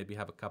extension? Maybe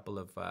have a couple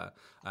of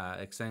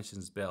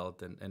extensions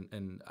built.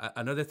 And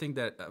another thing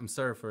that, I'm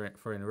sorry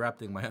for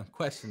interrupting my own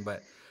question,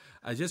 but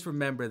I just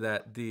remember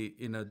that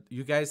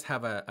you guys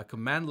have a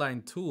command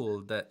line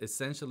tool that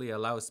essentially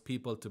allows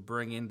people to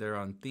bring in their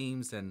own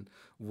themes and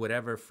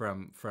whatever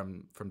from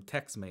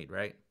TextMate,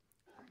 right?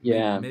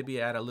 Yeah.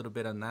 Maybe add a little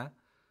bit on that.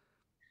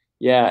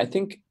 Yeah, I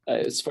think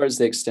as far as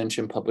the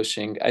extension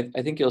publishing,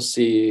 I think you'll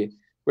see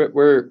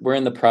we're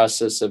in the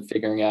process of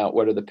figuring out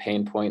what are the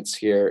pain points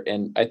here,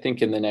 and I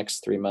think in the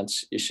next 3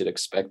 months you should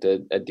expect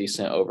a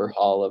decent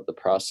overhaul of the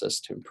process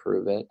to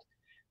improve it.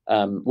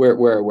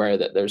 We're aware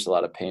that there's a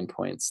lot of pain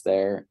points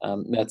there.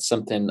 That's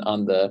something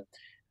on the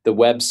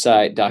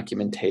website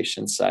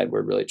documentation side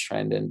we're really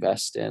trying to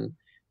invest in.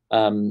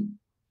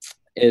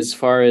 As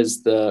far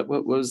as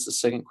what was the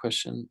second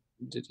question?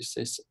 Did you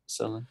say,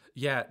 Selin?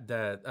 Yeah,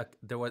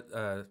 there was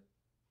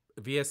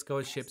VS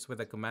Code ships with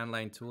a command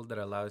line tool that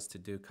allows to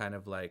do kind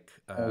of like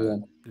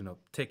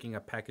taking a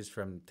package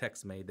from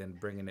TextMate and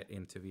bringing it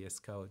into VS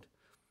Code.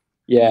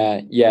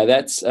 Yeah,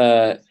 that's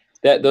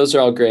those are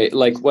all great.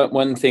 Like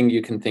one thing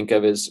you can think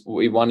of is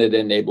we wanted to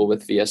enable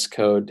with VS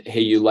Code,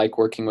 hey, you like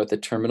working with a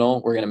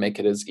terminal? We're going to make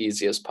it as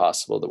easy as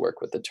possible to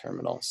work with the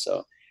terminal.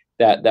 So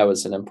that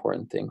was an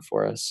important thing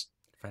for us.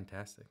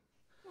 Fantastic.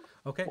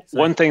 Okay.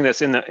 One thing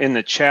that's in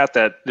the chat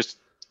that just,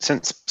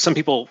 since some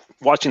people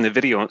watching the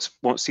video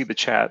won't see the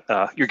chat,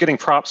 you're getting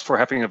props for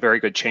having a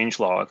very good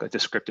changelog, a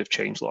descriptive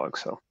changelog.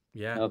 So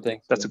yeah,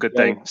 that's a good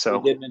thing. So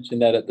we did mention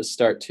that at the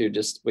start too.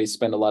 Just we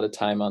spend a lot of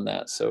time on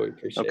that, so we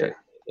appreciate it.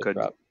 Good.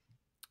 Prop.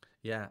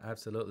 Yeah,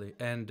 absolutely.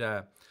 And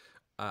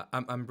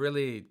I'm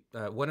really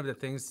one of the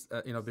things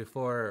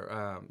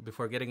before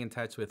getting in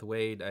touch with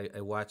Wade,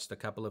 I watched a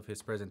couple of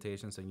his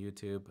presentations on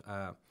YouTube.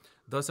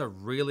 Those are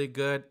really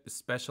good,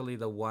 especially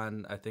the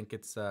one I think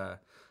it's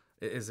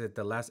is it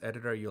the last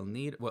editor you'll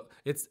need? Well,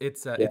 it's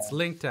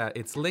linked on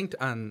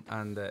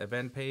the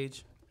event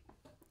page,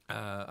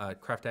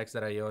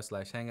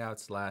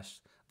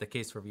 craftx.io/hangout/the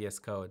case for VS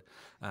Code,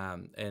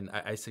 and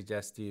I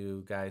suggest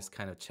you guys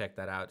kind of check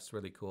that out. It's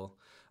really cool.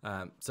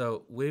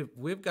 So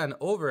we've gone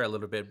over a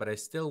little bit, but I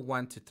still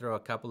want to throw a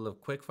couple of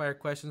quick fire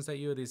questions at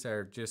you. These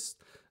are just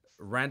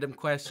random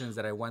questions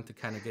that I want to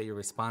kind of get your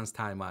response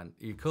time on.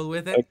 You cool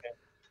with it? Okay.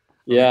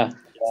 Yeah.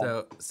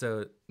 Okay.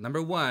 So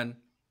number one,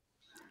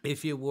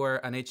 if you were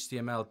an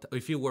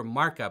if you were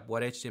markup,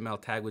 what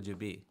HTML tag would you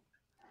be?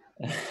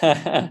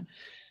 Man,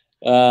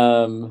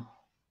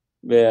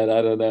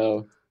 I don't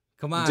know.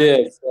 Come on.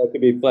 Div, so I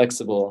could be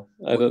flexible.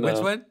 I don't know.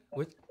 Which one?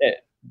 Which?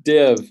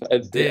 Div.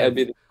 Div. I'd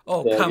be the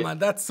Oh, come on.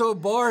 That's so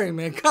boring,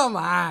 man. Come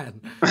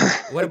on.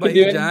 What about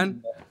you,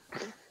 John?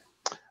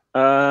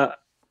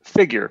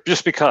 Figure,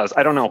 just because.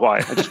 I don't know why.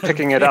 I'm just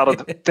picking it out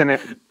of the thin air.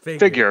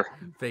 Figure.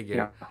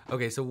 Yeah.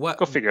 Okay, so what?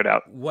 Go figure it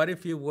out. What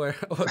if you were?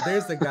 Oh,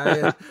 there's the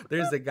guy.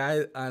 There's the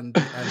guy on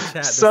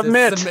chat.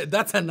 Submit. Submit.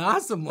 That's an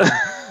awesome one,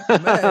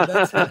 man.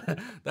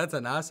 That's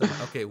an awesome.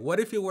 Okay, what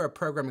if you were a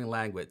programming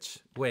language?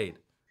 Wade.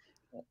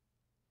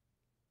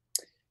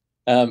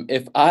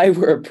 If I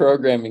were a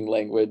programming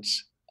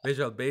language,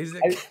 Visual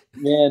Basic.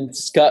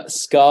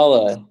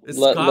 Scala.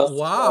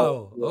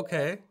 Wow. Yeah.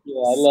 Okay. Yeah,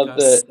 I love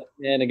I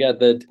got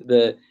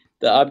the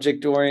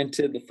object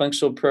oriented, the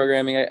functional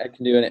programming. I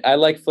can do it. I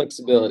like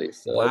flexibility.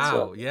 So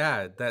wow.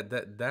 Yeah.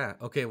 That.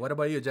 Okay. What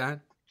about you,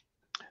 John?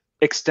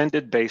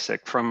 Extended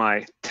Basic from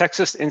my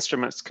Texas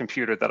Instruments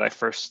computer that I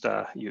first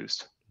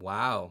used.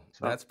 Wow,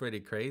 that's pretty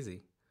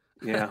crazy.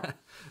 Yeah.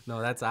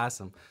 No, that's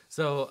awesome.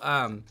 So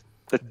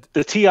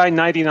the TI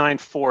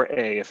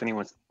 99.4A, if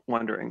anyone's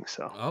wondering.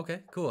 So okay,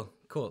 cool.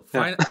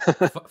 Yeah.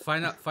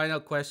 Final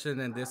question,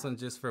 and this one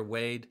just for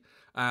Wade.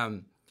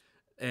 And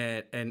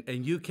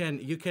you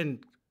can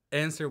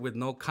answer with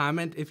no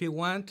comment if you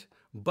want,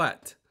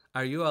 but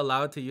are you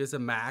allowed to use a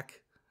Mac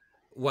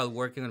while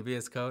working on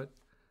VS Code?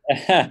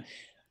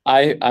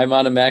 I'm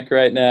on a Mac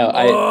right now.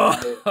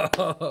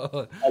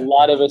 Oh. A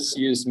lot of us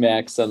use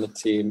Macs on the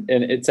team,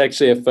 and it's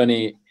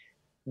actually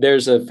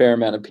there's a fair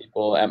amount of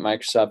people at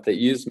Microsoft that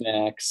use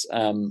Macs.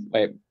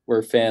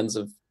 We're fans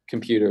of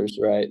computers,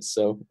 right?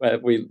 So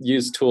we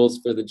use tools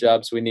for the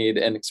jobs we need,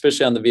 and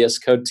especially on the VS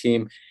Code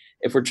team,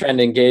 if we're trying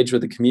to engage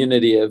with a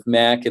community of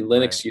Mac and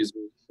Linux users,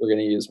 we're going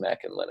to use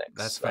Mac and Linux.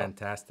 That's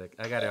fantastic.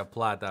 I got to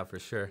applaud that for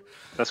sure.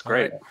 That's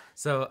great. Right.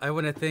 So I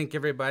want to thank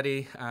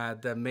everybody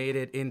that made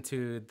it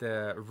into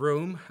the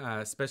room,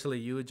 especially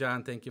you,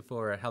 John. Thank you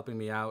for helping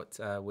me out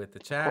with the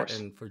chat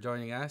and for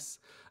joining us.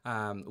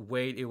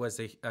 Wade, it was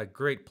a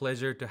great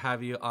pleasure to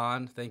have you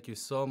on. Thank you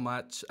so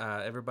much.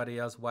 Everybody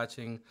else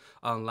watching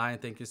online,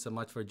 thank you so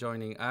much for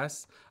joining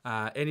us.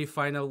 Any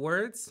final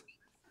words?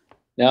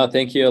 No,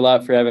 thank you a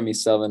lot for having me,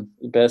 Selvin.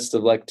 Best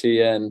of luck to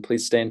you, and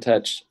please stay in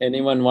touch.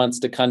 Anyone wants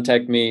to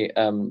contact me,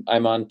 I'm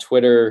on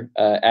Twitter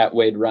at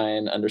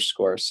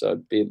 @WadeRyan_.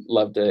 So I'd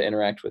love to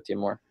interact with you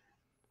more.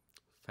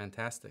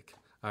 Fantastic.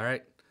 All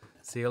right.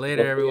 See you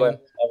later, everyone. Have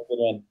a good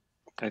one.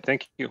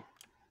 Thank you.